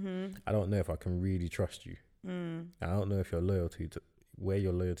 because I don't know if I can really trust you. I don't know if your loyalty to where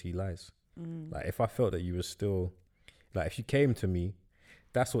your loyalty lies. Like if I felt that you were still, like if you came to me,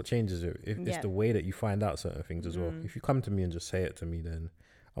 that's what changes it. It's the way that you find out certain things as well. If you come to me and just say it to me, then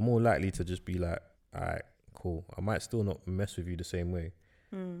I'm more likely to just be like, all right, cool. I might still not mess with you the same way.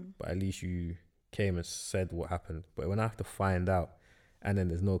 But at least you came and said what happened. But when I have to find out and then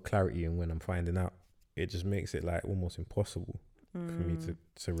there's no clarity in when I'm finding out, it just makes it like almost impossible for me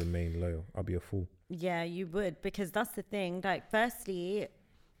to remain loyal. I'll be a fool. Yeah, you would, because that's the thing. Like, firstly,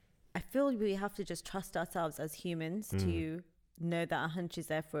 I feel we have to just trust ourselves as humans to know that our hunch is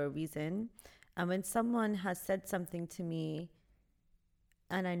there for a reason. And when someone has said something to me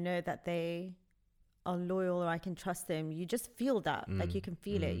and I know that they are loyal or I can trust them, you just feel that. Like, you can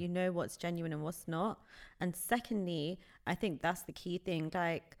feel it. You know what's genuine and what's not. And secondly, I think that's the key thing.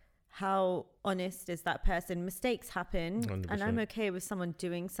 Like, how honest is that person? Mistakes happen 100%. and I'm okay with someone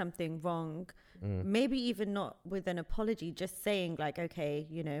doing something wrong. Maybe even not with an apology, just saying like, okay,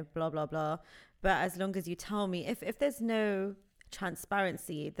 you know, blah, blah, blah. But as long as you tell me, if there's no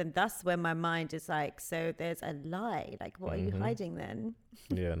transparency, then that's where my mind is like, so there's a lie. Like, what are you hiding then?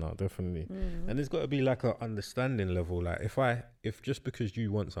 Yeah, no, definitely. And there's got to be like a understanding level. Like, if just because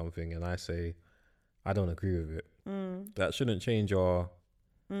you want something and I say I don't agree with it, that shouldn't change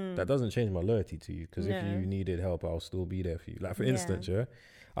that doesn't change my loyalty to you. Because if you needed help, I'll still be there for you. Like, for instance,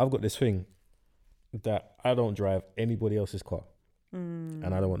 I've got this thing that I don't drive anybody else's car, and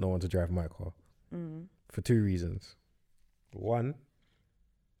I don't want no one to drive my car for 2 reasons. One,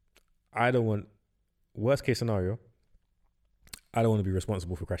 I don't want, worst case scenario, I don't want to be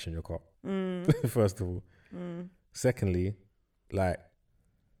responsible for crashing your car. First of all. Secondly, like,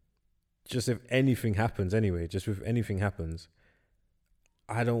 just if anything happens anyway,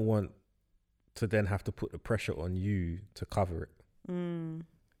 I don't want to then have to put the pressure on you to cover it.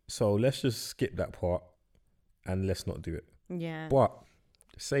 So let's just skip that part and let's not do it. Yeah. But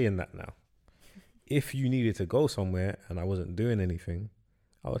saying that now, if you needed to go somewhere and I wasn't doing anything,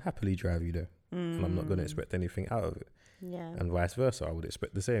 I would happily drive you there. And I'm not going to expect anything out of it. Yeah. And vice versa, I would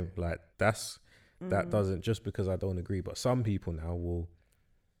expect the same. Like, that doesn't, just because I don't agree. But some people now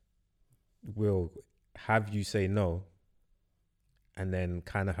will have you say no and then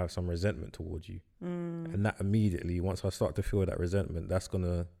kind of have some resentment towards you. And that immediately, once I start to feel that resentment, that's going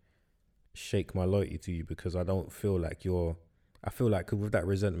to shake my loyalty to you, because I don't feel like I feel like with that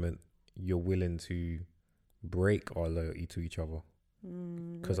resentment, you're willing to break our loyalty to each other,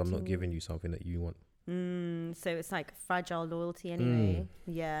 because I'm not giving you something that you want. So it's like fragile loyalty anyway.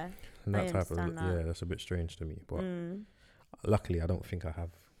 Yeah. And that I type of, understand that. yeah, that's a bit strange to me. But luckily, I don't think I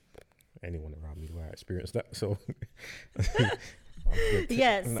have anyone around me where I experienced that. So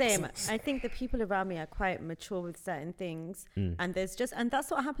yeah, same. I think the people around me are quite mature with certain things, and that's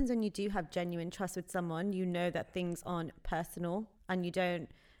what happens when you do have genuine trust with someone. You know that things aren't personal, and you don't,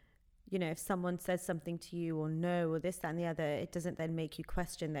 you know, if someone says something to you or no or this, that and the other, it doesn't then make you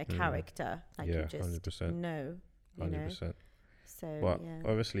question their character. Like, you just 100%. know, 100%. So, but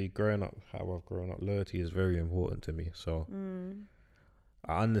obviously, growing up, how I've grown up, loyalty is very important to me. So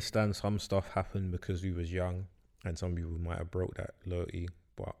I understand some stuff happened because we was young, and some people might have broke that loyalty,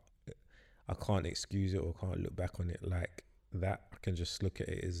 but I can't excuse it or can't look back on it like that. I can just look at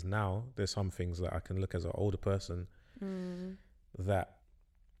it as now. There's some things that I can look as an older person that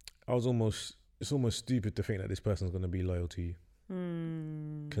it's almost stupid to think that this person's going to be loyal to you,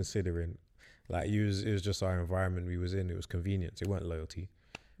 considering like it was just our environment we was in. It was convenience. It weren't loyalty.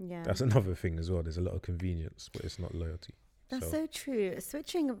 Yeah, that's another thing as well. There's a lot of convenience, but it's not loyalty. That's so true.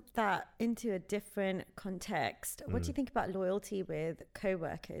 Switching that into a different context, what do you think about loyalty with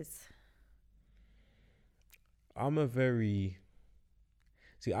co-workers? I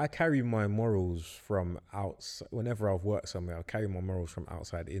carry my morals from outside. Whenever I've worked somewhere, I carry my morals from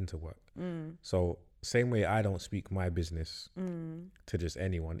outside into work. So same way I don't speak my business to just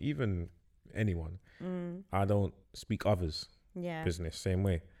anyone, even anyone. I don't speak others' business same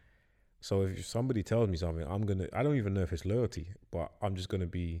way. So if somebody tells me something, I don't even know if it's loyalty, but I'm just going to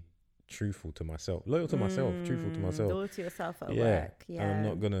be truthful to myself, truthful to myself. Loyal to yourself at work. Yeah. And I'm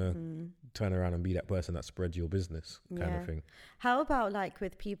not going to turn around and be that person that spreads your business kind of thing. How about like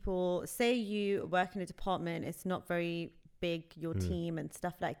with people, say you work in a department, it's not very big, your team and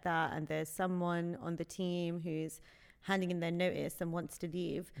stuff like that, and there's someone on the team who's handing in their notice and wants to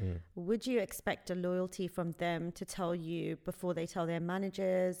leave, would you expect a loyalty from them to tell you before they tell their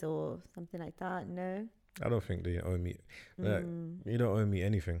managers or something like that? No? I don't think they owe me. You don't owe me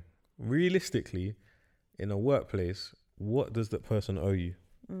anything. Realistically, in a workplace, what does that person owe you?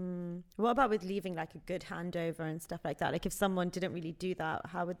 What about with leaving like a good handover and stuff like that? Like if someone didn't really do that,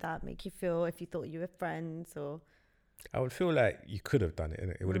 how would that make you feel if you thought you were friends? Or I would feel like you could have done it,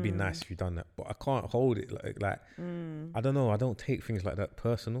 innit? It would have been nice if you done that, but I can't hold it like I don't know, I don't take things like that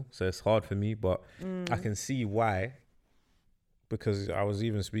personal, so it's hard for me, but I can see why, because I was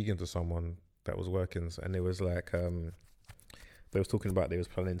even speaking to someone that was working, and it was like they was talking about they was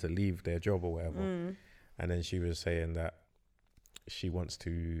planning to leave their job or whatever, and then she was saying that she wants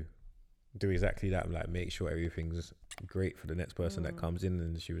to do exactly that, like make sure everything's great for the next person that comes in,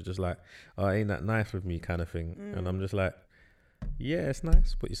 and she was just like, oh, ain't that nice with me kind of thing. And I'm just like, Yeah, it's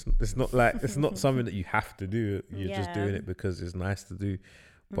nice, but it's not like it's not something that you have to do. You're just doing it because it's nice to do.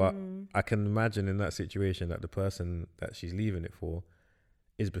 But I can imagine in that situation that the person that she's leaving it for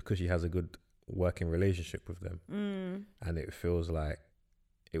is because she has a good working relationship with them, and it feels like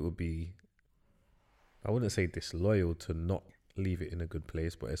it would be, I wouldn't say disloyal to not leave it in a good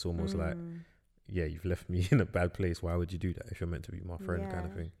place, but it's almost like, yeah, you've left me in a bad place. Why would you do that if you're meant to be my friend, kind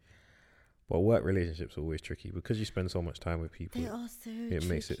of thing? But work relationships are always tricky because you spend so much time with people. They are so it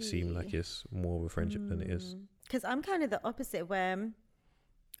makes it seem like it's more of a friendship than it is. Because I'm kind of the opposite, where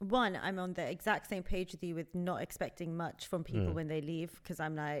one, I'm on the exact same page with you with not expecting much from people when they leave, because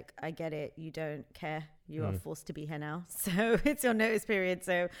I'm like, I get it, you don't care, you are forced to be here now, so it's your notice period,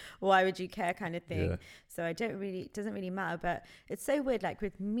 so why would you care, kind of thing. So I don't really, it doesn't really matter. But it's so weird, like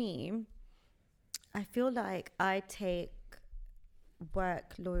with me, I feel like I take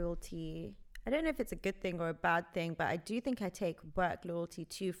work loyalty, I don't know if it's a good thing or a bad thing, but I do think I take work loyalty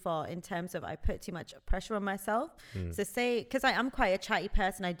too far in terms of I put too much pressure on myself. So say, because I'm quite a chatty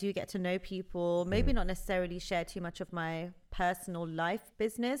person, I do get to know people, maybe not necessarily share too much of my personal life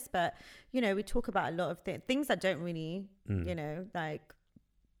business, but, you know, we talk about a lot of things that don't really, you know, like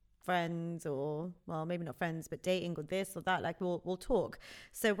friends or, well, maybe not friends, but dating or this or that, like we'll talk.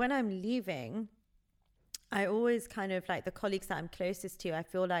 So when I'm leaving, I always kind of like the colleagues that I'm closest to, I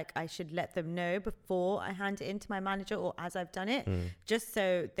feel like I should let them know before I hand it into my manager or as I've done it, just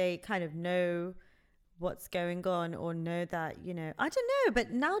so they kind of know what's going on or know that, you know, I don't know.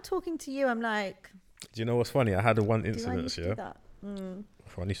 But now talking to you, I'm like, do you know what's funny? I had one incident,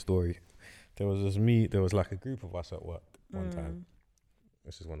 funny story. There was like a group of us at work one time.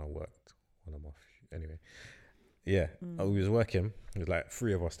 This is when I worked, anyway. Yeah, we was working. It was like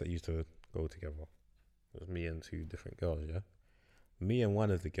 3 of us that used to go together. It was me and 2 different girls, yeah? Me and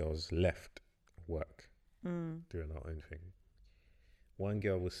one of the girls left work, doing our own thing. One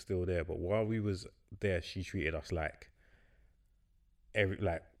girl was still there, but while we was there, she treated us like, I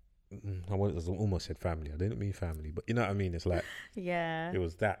almost said family. I didn't mean family, but you know what I mean? It's like, it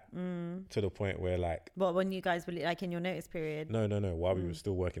was that, to the point where like... What, when you guys were like in your notice period? No, while we were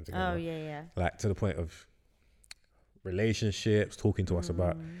still working together. Oh, yeah. Like to the point of relationships, talking to us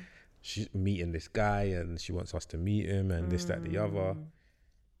about... she's meeting this guy and she wants us to meet him and this, that, the other.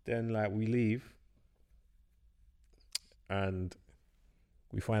 Then like we leave and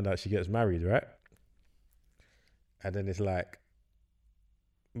we find out she gets married, right? And then it's like,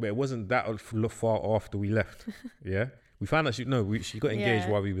 but it wasn't that far after we left. Yeah. We found out she got engaged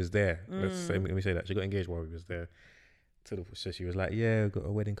while we was there. Let me say that. She got engaged while we was there. So she was like, yeah, I've got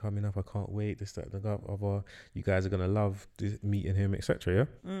a wedding coming up, I can't wait, this, that, the other, you guys are gonna love meeting him, etc.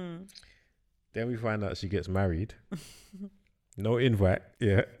 Then we find out she gets married. No invite,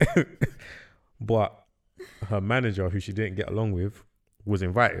 but her manager, who she didn't get along with, was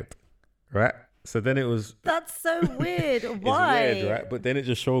invited, right? So then it was... That's so weird. Why? It's weird, right? But then it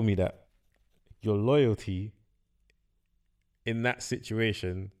just showed me that your loyalty in that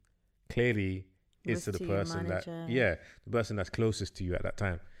situation clearly is to the person that, the person that's closest to you at that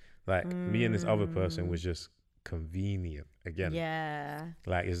time. Like me and this other person was just convenient again. Yeah.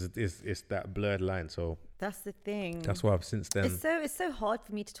 Like it's that blurred line. So that's the thing. That's why I've since then. It's so hard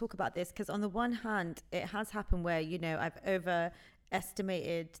for me to talk about this because on the one hand, it has happened where, you know, I've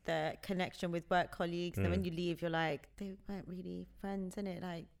overestimated the connection with work colleagues. And then when you leave, you're like, they weren't really friends, innit?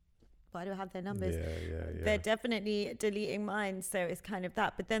 Like, why do I have their numbers? Yeah. They're definitely deleting mine. So it's kind of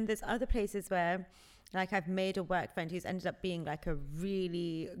that. But then there's other places where, like, I've made a work friend who's ended up being like a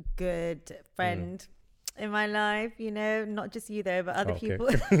really good friend in my life, you know, not just you though, but other people.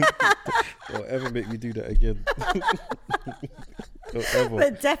 Don't ever make me do that again. Don't ever.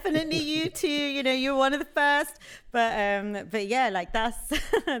 But definitely you too, you know, you're one of the first. But yeah, like that's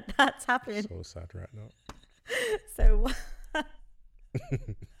happened. So sad right now. So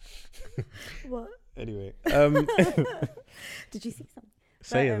what? Anyway, did you see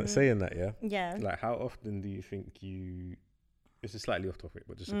something? Saying that, yeah. Yeah. Like, how often do you think you? This is slightly off topic,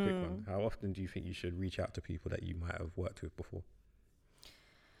 but just a quick one. How often do you think you should reach out to people that you might have worked with before?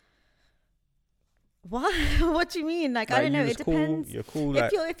 What? What do you mean? Like I don't know. It depends. You're cool.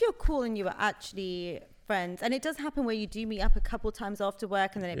 If you're cool and you were actually friends, and it does happen where you do meet up a couple times after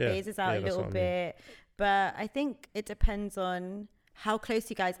work, and then it phases out a little bit. But I think it depends on how close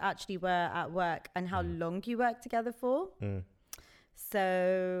you guys actually were at work and how long you worked together for.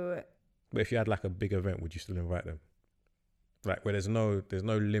 So. But if you had like a big event, would you still invite them? Like where there's no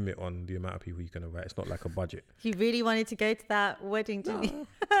limit on the amount of people you can invite. It's not like a budget. You really wanted to go to that wedding, didn't you?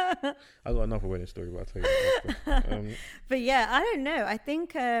 I got another wedding story, but I'll tell you that. But yeah, I don't know. I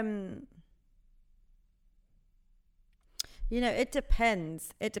think It depends.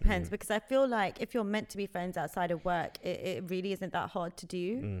 It depends because I feel like if you're meant to be friends outside of work, it really isn't that hard to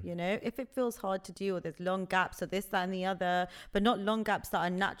do. If it feels hard to do, or there's long gaps or this, that, and the other, but not long gaps that are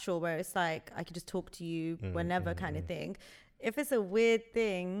natural where it's like I can just talk to you whenever kind of thing. If it's a weird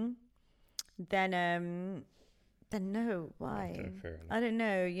thing, then no, why? Okay, fair enough. I don't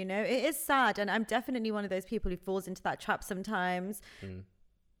know. It is sad, and I'm definitely one of those people who falls into that trap sometimes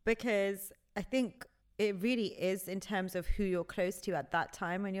because I think it really is in terms of who you're close to at that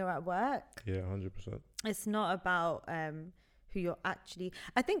time when you're at work. Yeah, 100%. It's not about who you're actually.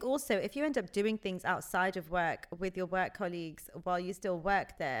 I think also if you end up doing things outside of work with your work colleagues while you still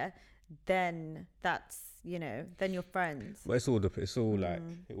work there, then that's, then you're friends. But it's all like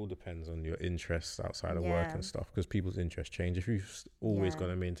it all depends on your interests outside of work and stuff, because people's interests change. If you've always going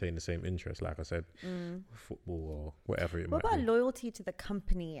to maintain the same interest, like I said, football or whatever it might be. What about loyalty to the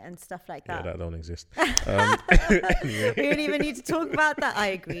company and stuff like that? Yeah, that don't exist. Anyway. We don't even need to talk about that. I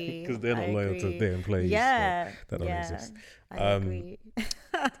agree. Because they're not loyal to their employees. Yeah. So that don't exist. I agree.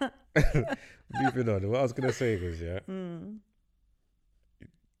 Moving on. What I was going to say was,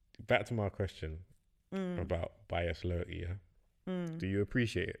 back to my question about bias loyalty, do you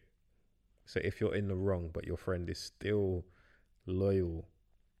appreciate it? So if you're in the wrong but your friend is still loyal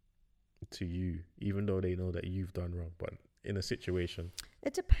to you even though they know that you've done wrong, but in a situation,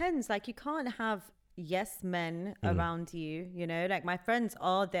 it depends. Like you can't have yes men around you, like my friends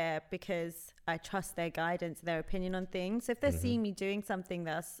are there because I trust their guidance, their opinion on things. If they're seeing me doing something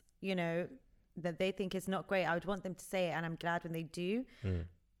that's that they think is not great, I would want them to say it, and I'm glad when they do.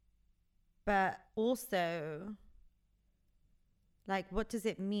 But also, like, what does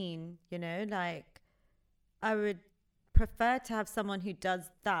it mean? Like, I would prefer to have someone who does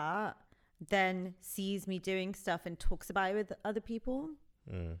that than sees me doing stuff and talks about it with other people.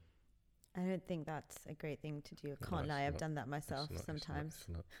 I don't think that's a great thing to do. I can't lie. I've done that myself sometimes.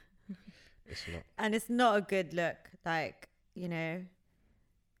 It's not. And it's not a good look. Like, I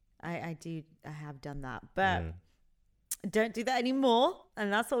have done that. But don't do that anymore,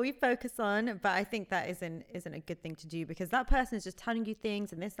 and that's what we focus on. But I think that isn't a good thing to do, because that person is just telling you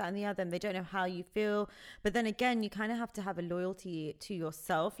things and this, that, and the other, and they don't know how you feel. But then again, you kind of have to have a loyalty to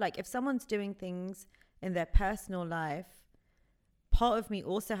yourself. Like if someone's doing things in their personal life, part of me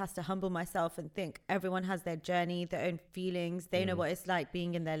also has to humble myself and think everyone has their journey, their own feelings. They know what it's like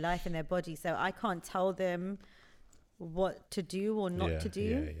being in their life and their body, so I can't tell them what to do or not to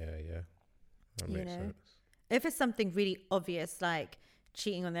do. Yeah. That makes sense. If it's something really obvious, like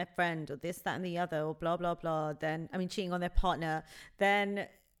cheating on their friend or this, that, and the other, or blah, blah, blah, cheating on their partner, then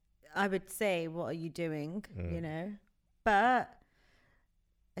I would say, what are you doing? But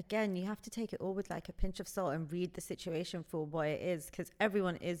again, you have to take it all with like a pinch of salt and read the situation for what it is, because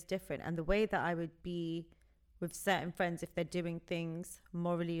everyone is different. And the way that I would be with certain friends, if they're doing things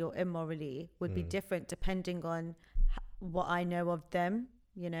morally or immorally, would be different depending on what I know of them,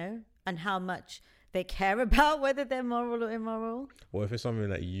 and how much they care about whether they're moral or immoral. Well, if it's something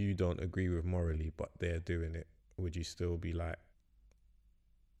that you don't agree with morally, but they're doing it, would you still be like,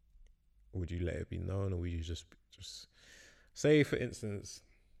 would you let it be known, or would you just say, for instance,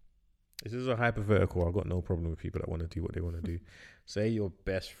 this is a hypothetical, I've got no problem with people that want to do what they want to do. Say your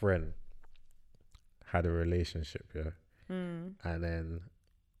best friend had a relationship, and then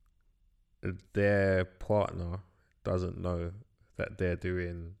their partner doesn't know that they're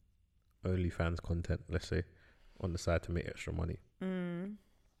doing OnlyFans content, let's say, on the side to make extra money. And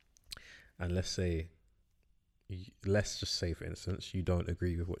let's just say, for instance, you don't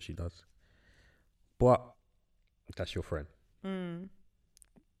agree with what she does, but that's your friend.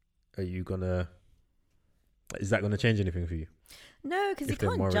 Is that gonna change anything for you? No, because you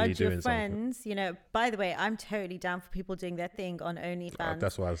can't judge your friends. By the way, I'm totally down for people doing their thing on OnlyFans.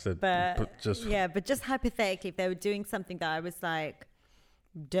 That's what I said. But just hypothetically, if they were doing something that I was like,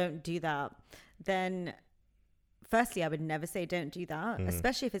 don't do that, then firstly, I would never say don't do that,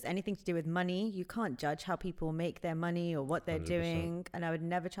 especially if it's anything to do with money. You can't judge how people make their money or what they're 100%. doing. And I would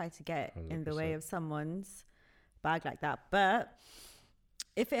never try to get 100%. in the way of someone's bag like that. But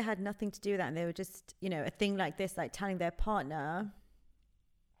if it had nothing to do with that and they were just, a thing like this, like telling their partner,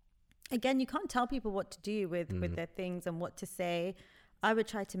 again, you can't tell people what to do with their things and what to say. I would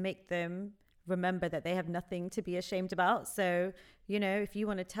try to make them remember that they have nothing to be ashamed about. So, if you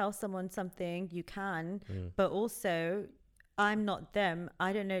want to tell someone something, you can, but also I'm not them.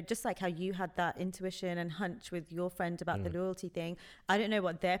 I don't know, just like how you had that intuition and hunch with your friend about the loyalty thing. I don't know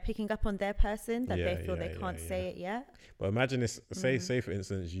what they're picking up on their person that they feel they can't say it yet. But imagine this, say for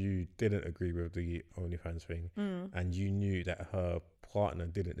instance, you didn't agree with the OnlyFans thing and you knew that her partner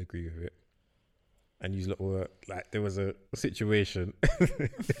didn't agree with it. and you were like, there was a situation,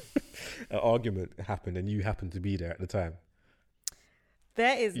 an argument happened, and you happened to be there at the time.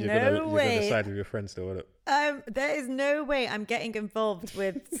 There is You're no gonna way. side with your friends still, innit? There is no way I'm getting involved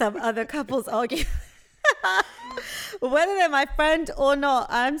with some other couple's argument. Whether they're my friend or not,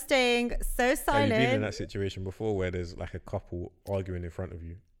 I'm staying so silent. Have you been in that situation before where there's like a couple arguing in front of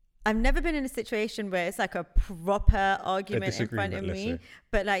you? I've never been in a situation where it's like a proper argument in front of me.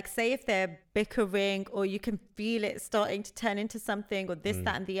 But like, say if they're bickering or you can feel it starting to turn into something or this,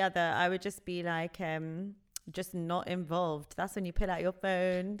 that and the other, I would just be like, just not involved. That's when you pull out your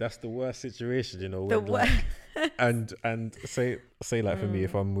phone. That's the worst situation, you know. When like, and say like for me,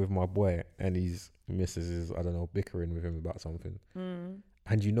 if I'm with my boy and his missus is, I don't know, bickering with him about something,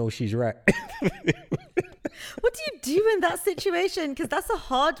 and you know she's right. What do you do in that situation? Because that's a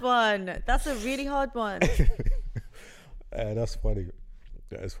hard one. That's a really hard one. That's funny.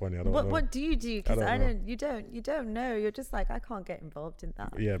 That is funny. I don't know. What do you do? Because you don't know. You're just like, I can't get involved in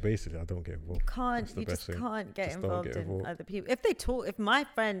that. Yeah, basically, I don't get involved. You just can't get involved in other people. If my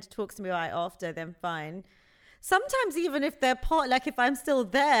friend talks to me right after, then fine. Sometimes even if they're like if I'm still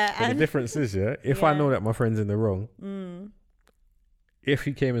there. But the difference is, if I know that my friend's in the wrong, if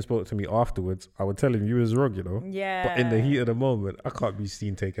he came and spoke to me afterwards, I would tell him you was wrong, you know. Yeah. But in the heat of the moment, I can't be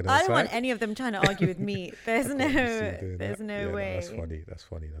seen taking her side. I don't want any of them trying to argue with me. There's no way. That's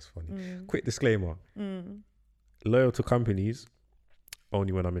funny. Quick disclaimer. Loyal to companies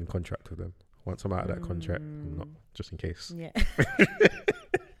only when I'm in contract with them. Once I'm out of that contract, I'm not, just in case. Yeah.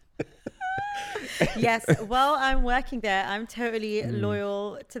 Yes, while I'm working there, I'm totally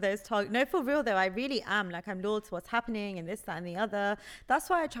loyal to those targets. No, for real though, I really am. Like, I'm loyal to what's happening and this, that, and the other. That's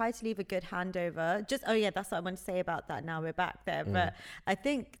why I try to leave a good handover. That's what I want to say about that. Now we're back there. But I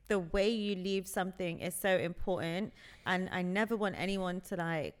think the way you leave something is so important. And I never want anyone to,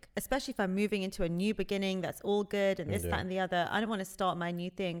 like, especially if I'm moving into a new beginning that's all good and this, that, and the other. I don't want to start my new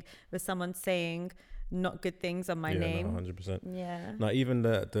thing with someone saying not good things on my name. 100%. Yeah. Like, even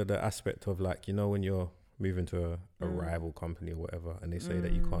the aspect of, like, you know, when you're moving to a rival company or whatever, and they say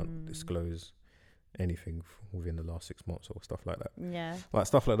that you can't disclose anything within the last 6 months or stuff like that. Yeah. Like,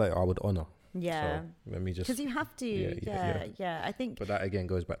 stuff like that I would honor. Yeah. So let me just, because you have to. Yeah. I think. But that again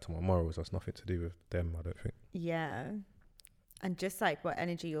goes back to my morals. That's nothing to do with them, I don't think. Yeah. And just like what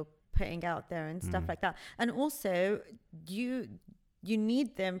energy you're putting out there and stuff like that. And also, you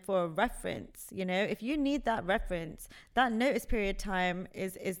need them for a reference. You know, if you need that reference, that notice period time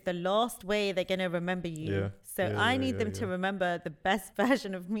is the last way they're going to remember you. I need them to remember the best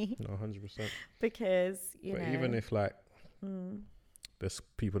version of me. No, 100%. Because, you know. Even if, like, there's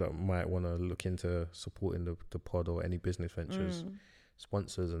people that might want to look into supporting the pod or any business ventures,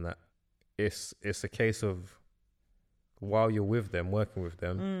 sponsors and that, it's a case of, while you're with them, working with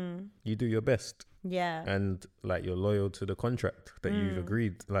them, you do your best. Yeah. And, like, you're loyal to the contract that you've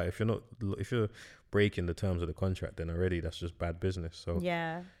agreed. Like, if you're breaking the terms of the contract, then already that's just bad business. So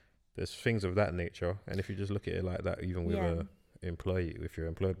yeah, there's things of that nature. And if you just look at it like that, even with a employee, if you're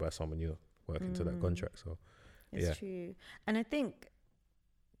employed by someone, you're working to that contract. So it's true. And I think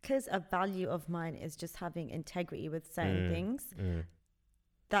because a value of mine is just having integrity with certain things,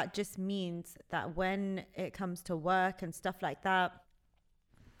 that just means that when it comes to work and stuff like that,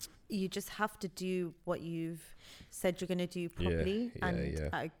 you just have to do what you've said you're going to do properly and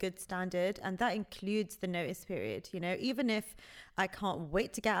at a good standard. And that includes the notice period. You know, even if I can't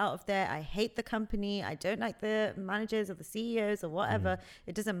wait to get out of there, I hate the company, I don't like the managers or the CEOs or whatever,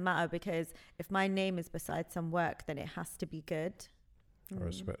 it doesn't matter, because if my name is beside some work, then it has to be good. I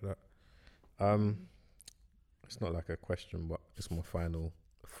respect that. It's not like a question, but it's my final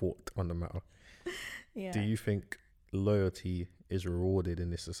thought on the matter. Do you think loyalty is rewarded in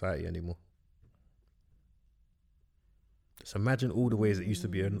this society anymore? Just imagine all the ways it used to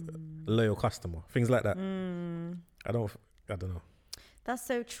be a loyal customer, things like that. I don't know. That's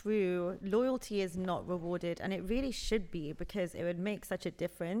so true. Loyalty is not rewarded, and it really should be, because it would make such a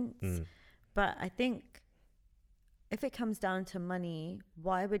difference. But I think if it comes down to money,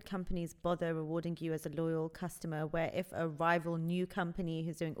 why would companies bother rewarding you as a loyal customer, where if a rival new company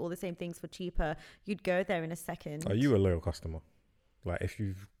who's doing all the same things for cheaper, you'd go there in a second? Are you a loyal customer? Like, if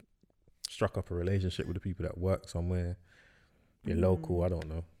you've struck up a relationship with the people that work somewhere, you're local, I don't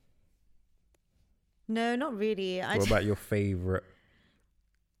know. No, not really. What about your favorite,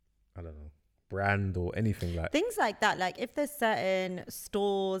 I don't know, brand or anything like things like that? Like, if there's certain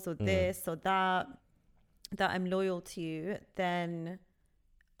stores or this or that I'm loyal to, then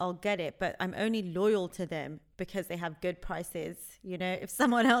I'll get it. But I'm only loyal to them because they have good prices. You know, if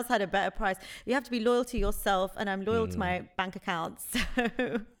someone else had a better price, you have to be loyal to yourself, and I'm loyal to my bank account.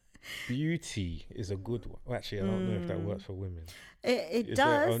 So beauty is a good one. Well, actually, I don't know if that works for women. It Is does.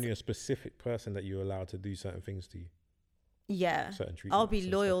 there only a specific person that you're allowed to do certain things to you? Yeah. Certain treatments. I'll be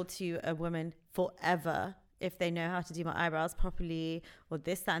and loyal to a woman forever if they know how to do my eyebrows properly or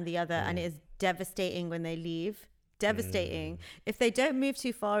this, that, and the other. And it is devastating when they leave. Devastating. If they don't move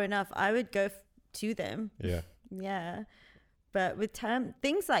too far enough, I would go to them. stuff. Yeah. Yeah. But with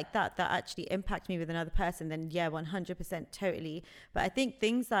things like that actually impact me with another person, then yeah, 100% totally. But I think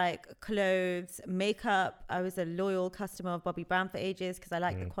things like clothes, makeup, I was a loyal customer of Bobbi Brown for ages because I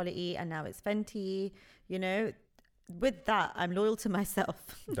like the quality, and now it's Fenty, you know. With that, I'm loyal to myself.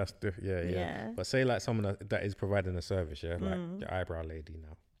 That's different. Yeah. But say like someone that is providing a service, like the eyebrow lady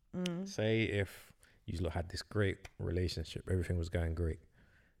now. Say if you lot had this great relationship, everything was going great,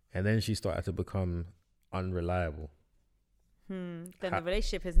 and then she started to become unreliable. Then the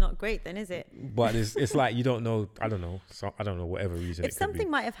relationship is not great, then, is it? But it's like you don't know. I don't know. So I don't know. Whatever reason. If something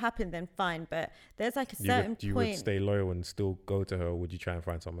might have happened, then fine. But there's like a certain you point. would stay loyal and still go to her, or would you try and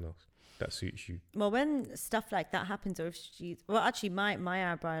find someone else that suits you? Well, when stuff like that happens, or if actually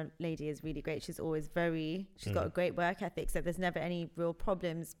my eyebrow lady is really great. She's always she's got a great work ethic, so there's never any real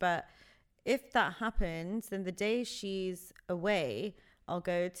problems. But if that happens, then the day she's away, I'll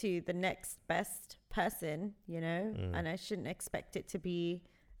go to the next best person, you know, and I shouldn't expect it to be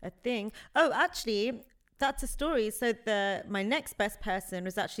a thing. Oh, actually, that's a story. So my next best person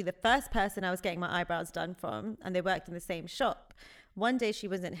was actually the first person I was getting my eyebrows done from, and they worked in the same shop. One day she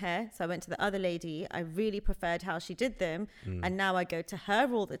wasn't here, so I went to the other lady. I really preferred how she did them, and now I go to her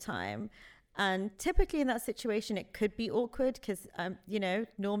all the time. And typically in that situation, it could be awkward because, you know,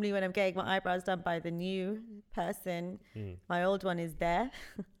 normally when I'm getting my eyebrows done by the new person, my old one is there.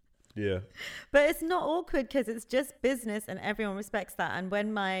 Yeah. But it's not awkward because it's just business and everyone respects that. And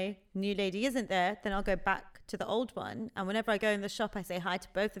when my new lady isn't there, then I'll go back to the old one. And whenever I go in the shop, I say hi to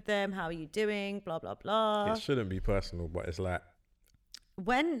both of them. How are you doing? Blah, blah, blah. It shouldn't be personal, but it's like...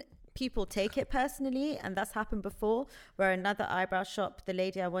 When people take it personally, and that's happened before, where another eyebrow shop, the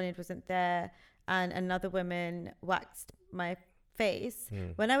lady I wanted wasn't there, and another woman waxed my face.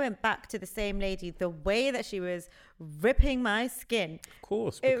 When I went back to the same lady, the way that she was ripping my skin, of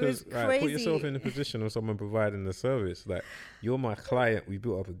course, it because was crazy. Put yourself in the position of someone providing the service. Like, you're my client, we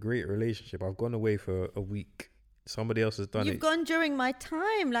built up a great relationship, I've gone away for a week, somebody else has done it. You've gone during my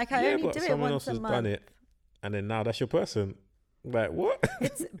time, like I only do it once a month. Someone else has done it, and then now that's your person. Like, what?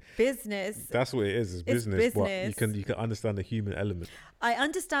 It's business. That's what it is. It's business. But you can understand the human element. I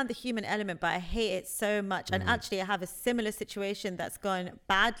understand the human element, but I hate it so much. And actually, I have a similar situation that's gone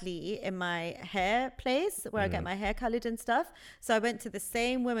badly in my hair place where I get my hair colored and stuff. So I went to the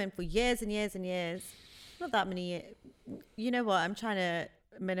same woman for years and years and years. Not that many years. You know what? I'm trying to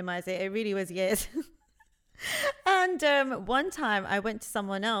minimize it. It really was years. And one time I went to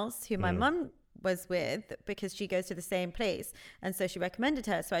someone else who my mum was with because she goes to the same place, and so she recommended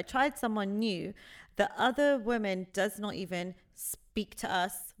her. So I tried someone new. The other woman does not even speak to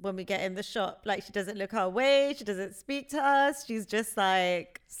us when we get in the shop. Like, she doesn't look our way, she doesn't speak to us, she's just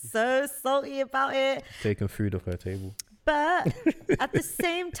like so salty about it, taking food off her table. But at the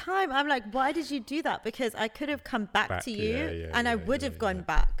same time, I'm like, why did you do that? Because I could have come back to you, and I would have gone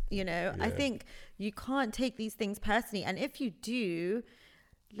back, you know. I think you can't take these things personally, and if you do,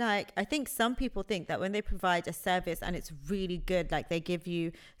 like, I think some people think that when they provide a service and it's really good, like they give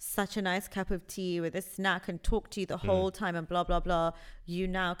you such a nice cup of tea with a snack and talk to you the whole time and blah, blah, blah, you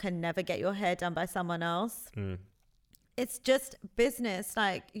now can never get your hair done by someone else. It's just business.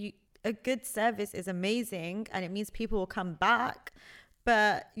 Like, a good service is amazing and it means people will come back,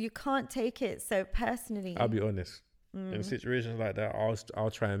 but you can't take it so personally. I'll be honest. In situations like that, I'll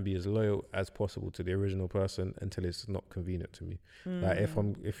try and be as loyal as possible to the original person until it's not convenient to me. Like,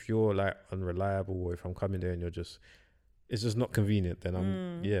 if you're like unreliable, or if I'm coming there and it's just not convenient, then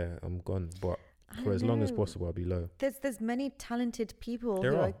I'm gone. But for as long as possible, I'll be loyal. There's many talented people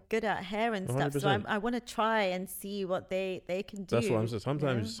who are good at hair and 100%. Stuff, so I want to try and see what they can do. That's what I'm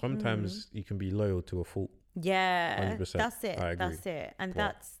saying. Sometimes you can be loyal to a fault. Yeah, 100%. That's it. That's it. And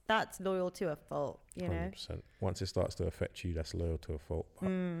that's loyal to a fault, you 100%. Know. Once it starts to affect you, that's loyal to a fault. But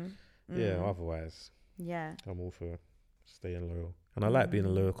yeah, otherwise, I'm all for staying loyal. And I like being a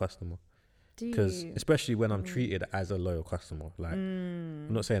loyal customer. Because especially when I'm treated as a loyal customer, like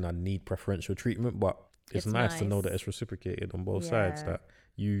I'm not saying I need preferential treatment, but it's nice to know that it's reciprocated on both sides, that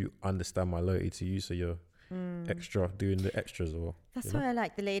you understand my loyalty to you, so you're extra doing the extras. Or that's why I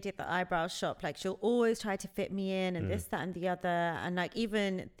like the lady at the eyebrow shop. Like, she'll always try to fit me in and this, that, and the other. And like,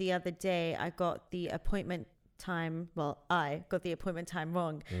 even the other day, I got the appointment time. Well, I got the appointment time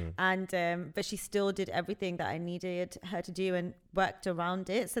wrong, and but she still did everything that I needed her to do and worked around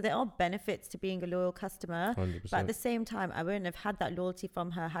it. So there are benefits to being a loyal customer, 100%. but at the same time, I wouldn't have had that loyalty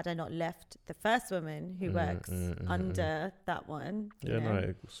from her had I not left the first woman who works under that one. Yeah, no,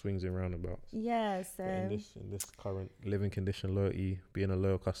 it swings in roundabouts. Yeah, so in this current living condition, loyalty, being a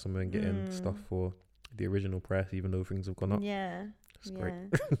loyal customer and getting stuff for the original price, even though things have gone up. Yeah. It's great.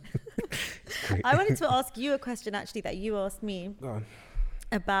 It's great. I wanted to ask you a question actually that you asked me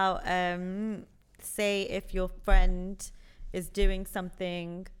about say if your friend is doing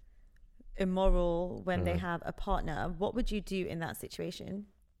something immoral when they have a partner, what would you do in that situation?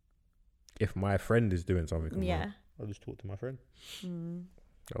 If my friend is doing something immoral, yeah, I'll just talk to my friend.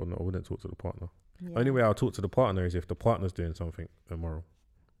 I wouldn't talk to the partner. Yeah. Only way I'll talk to the partner is if the partner's doing something immoral.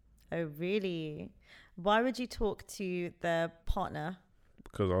 Oh, really? Why would you talk to the partner?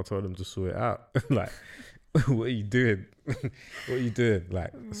 Because I'll tell them to sort it out. Like, what are you doing? What are you doing?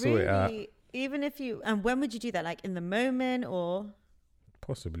 Like, sort it out. Even if you, and when would you do that? Like in the moment or?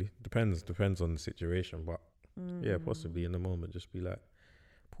 Possibly. Depends on the situation. But yeah, possibly in the moment. Just be like,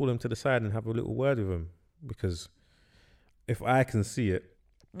 pull them to the side and have a little word with them. Because if I can see it,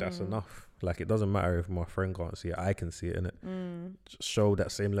 that's enough. Like, it doesn't matter if my friend can't see it. I can see it, innit? Just show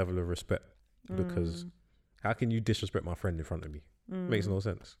that same level of respect. Because how can you disrespect my friend in front of me? Makes no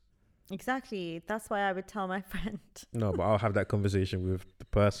sense. Exactly. That's why I would tell my friend. No, but I'll have that conversation with the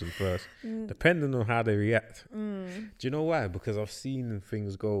person first, depending on how they react. Do you know why? Because I've seen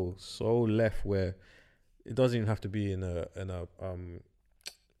things go so left where it doesn't even have to be in a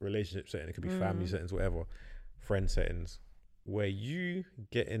relationship setting. It could be family settings, whatever, friend settings, where you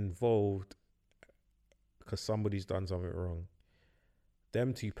get involved because somebody's done something wrong.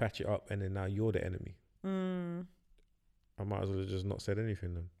 Them two patch it up, and then now you're the enemy. I might as well have just not said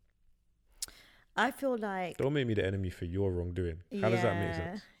anything then. I feel like... Don't make me the enemy for your wrongdoing. How does that make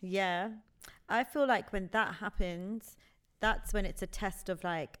sense? Yeah. I feel like when that happens, that's when it's a test of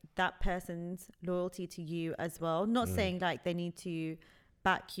like that person's loyalty to you as well. Not saying like they need to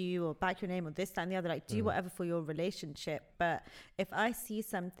back you or back your name or this, that and the other. Like do whatever for your relationship. But if I see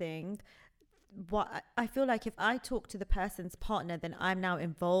something... What I feel like if I talk to the person's partner, then I'm now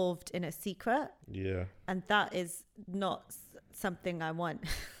involved in a secret. Yeah. And that is not something I want.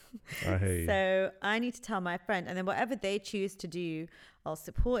 I hate you. So I need to tell my friend, and then whatever they choose to do, I'll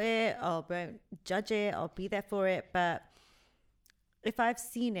support it, I won't judge it, I'll be there for it. But if I've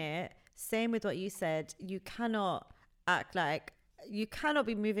seen it, same with what you said, you cannot act like, you cannot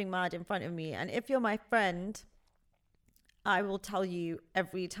be moving mad in front of me. And if you're my friend, I will tell you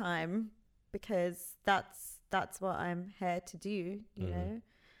every time, because that's what I'm here to do, you know.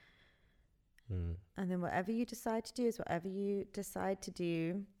 And then whatever you decide to do is whatever you decide to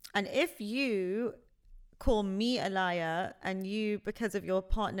do. And if you call me a liar and you, because of your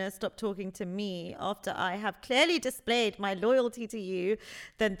partner, stop talking to me after I have clearly displayed my loyalty to you,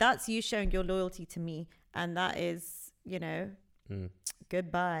 then that's you showing your loyalty to me. And that is, you know,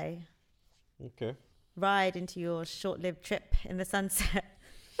 goodbye. Okay. Ride into your short-lived trip in the sunset.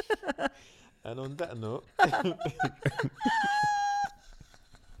 And on that note...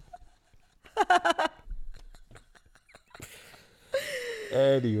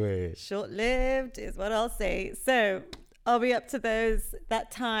 Anyway, short-lived is what I'll say. So are we up to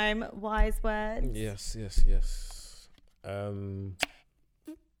that time wise words? Yes.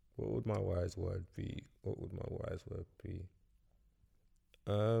 What would my wise word be?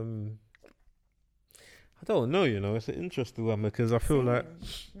 I don't know, you know. It's an interesting one because I feel like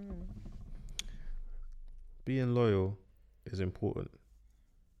being loyal is important,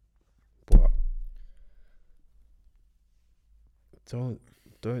 but don't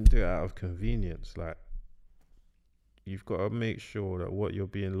do it out of convenience. Like, you've got to make sure that what you're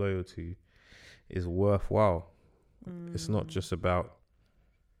being loyal to is worthwhile. It's not just about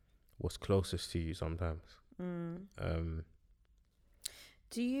what's closest to you sometimes.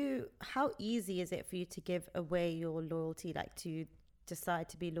 How easy is it for you to give away your loyalty, like to decide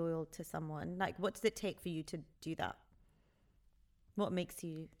to be loyal to someone? Like, what does it take for you to do that? What makes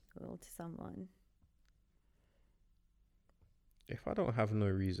you loyal to someone? If I don't have no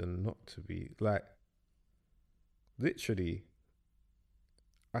reason not to be, like, literally,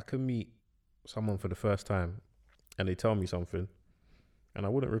 I can meet someone for the first time and they tell me something and I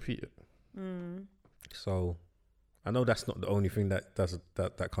wouldn't repeat it. So I know that's not the only thing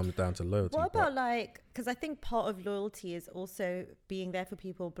that comes down to loyalty. What about, like, because I think part of loyalty is also being there for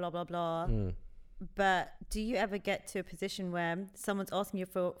people, blah, blah, blah. But do you ever get to a position where someone's asking you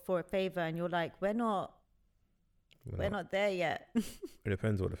for a favor and you're like, we're not We're not there yet. It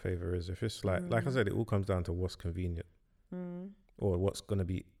depends what the favor is. If it's like I said, it all comes down to what's convenient or what's going to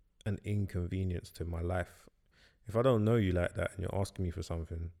be an inconvenience to my life. If I don't know you like that and you're asking me for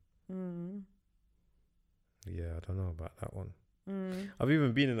something, yeah, I don't know about that one. I've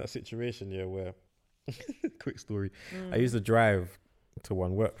even been in that situation, yeah, where, quick story, I used to drive to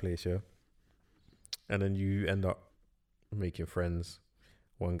one workplace, yeah, and then you end up making friends.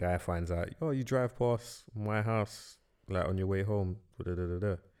 One guy finds out, oh, you drive past my house, like on your way home,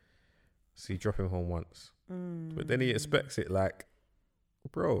 so you drop him home once. But then he expects it like,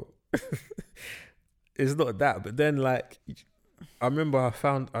 bro, it's not that. But then like, I remember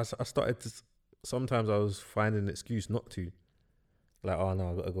I started to, sometimes I was finding an excuse not to. Like, oh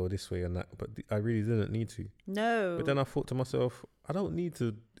no, I gotta go this way and that. But I really didn't need to. No. But then I thought to myself, I don't need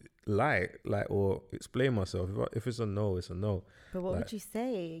to lie, like, or explain myself. If it's a no, it's a no. But what would you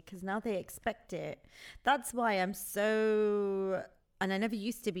say? Because now they expect it. That's why I'm so, and I never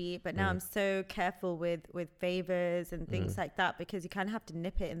used to be, but now I'm so careful with favors and things like that, because you kind of have to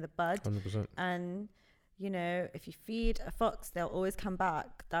nip it in the bud. 100%. And you know, if you feed a fox, they'll always come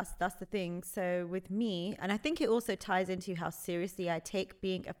back. That's the thing. So with me, and I think it also ties into how seriously I take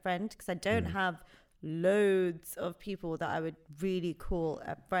being a friend, because I don't have loads of people that I would really call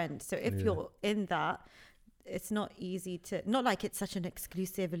a friend. So if you're in that, it's not easy to, not like it's such an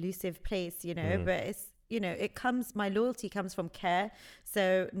exclusive, elusive place, you know, but it's, you know, my loyalty comes from care.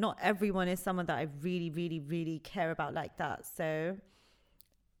 So not everyone is someone that I really, really, really care about like that. So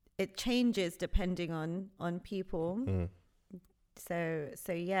it changes depending on people.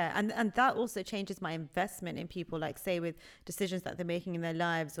 So yeah, and that also changes my investment in people, like say with decisions that they're making in their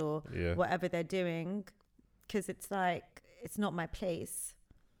lives or whatever they're doing, because it's like, it's not my place.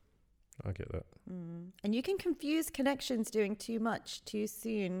 I get that. And you can confuse connections doing too much too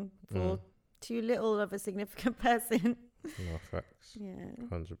soon for too little of a significant person. No, facts. Yeah.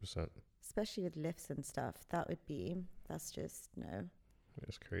 100%. Especially with lifts and stuff. That's just, no.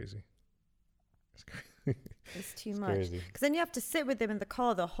 It's crazy. It's crazy. It's too much. Because then you have to sit with them in the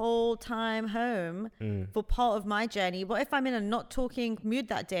car the whole time home for part of my journey. What if I'm in a not talking mood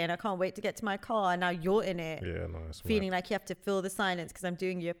that day and I can't wait to get to my car and now you're in it? Yeah, no, it's feeling like you have to fill the silence because I'm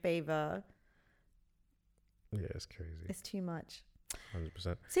doing you a favor. Yeah, it's crazy. It's too much.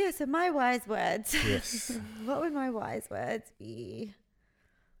 100%. So my wise words. Yes. What would my wise words be?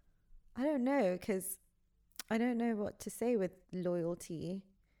 I don't know, because I don't know what to say with loyalty.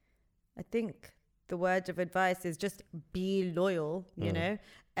 I think the word of advice is just be loyal, you know?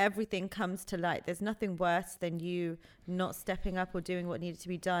 Everything comes to light. There's nothing worse than you not stepping up or doing what needed to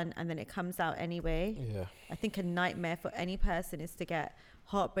be done and then it comes out anyway. Yeah. I think a nightmare for any person is to get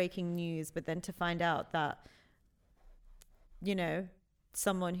heartbreaking news, but then to find out that, you know,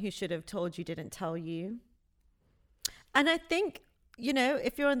 someone who should have told you didn't tell you. And I think, you know,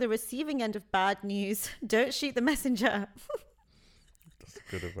 if you're on the receiving end of bad news, don't shoot the messenger. That's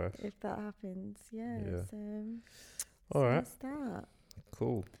good advice. If that happens, yeah. So, all right. That's that.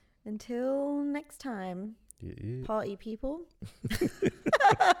 Cool. Until next time, party people.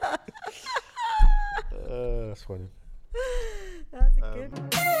 That's funny.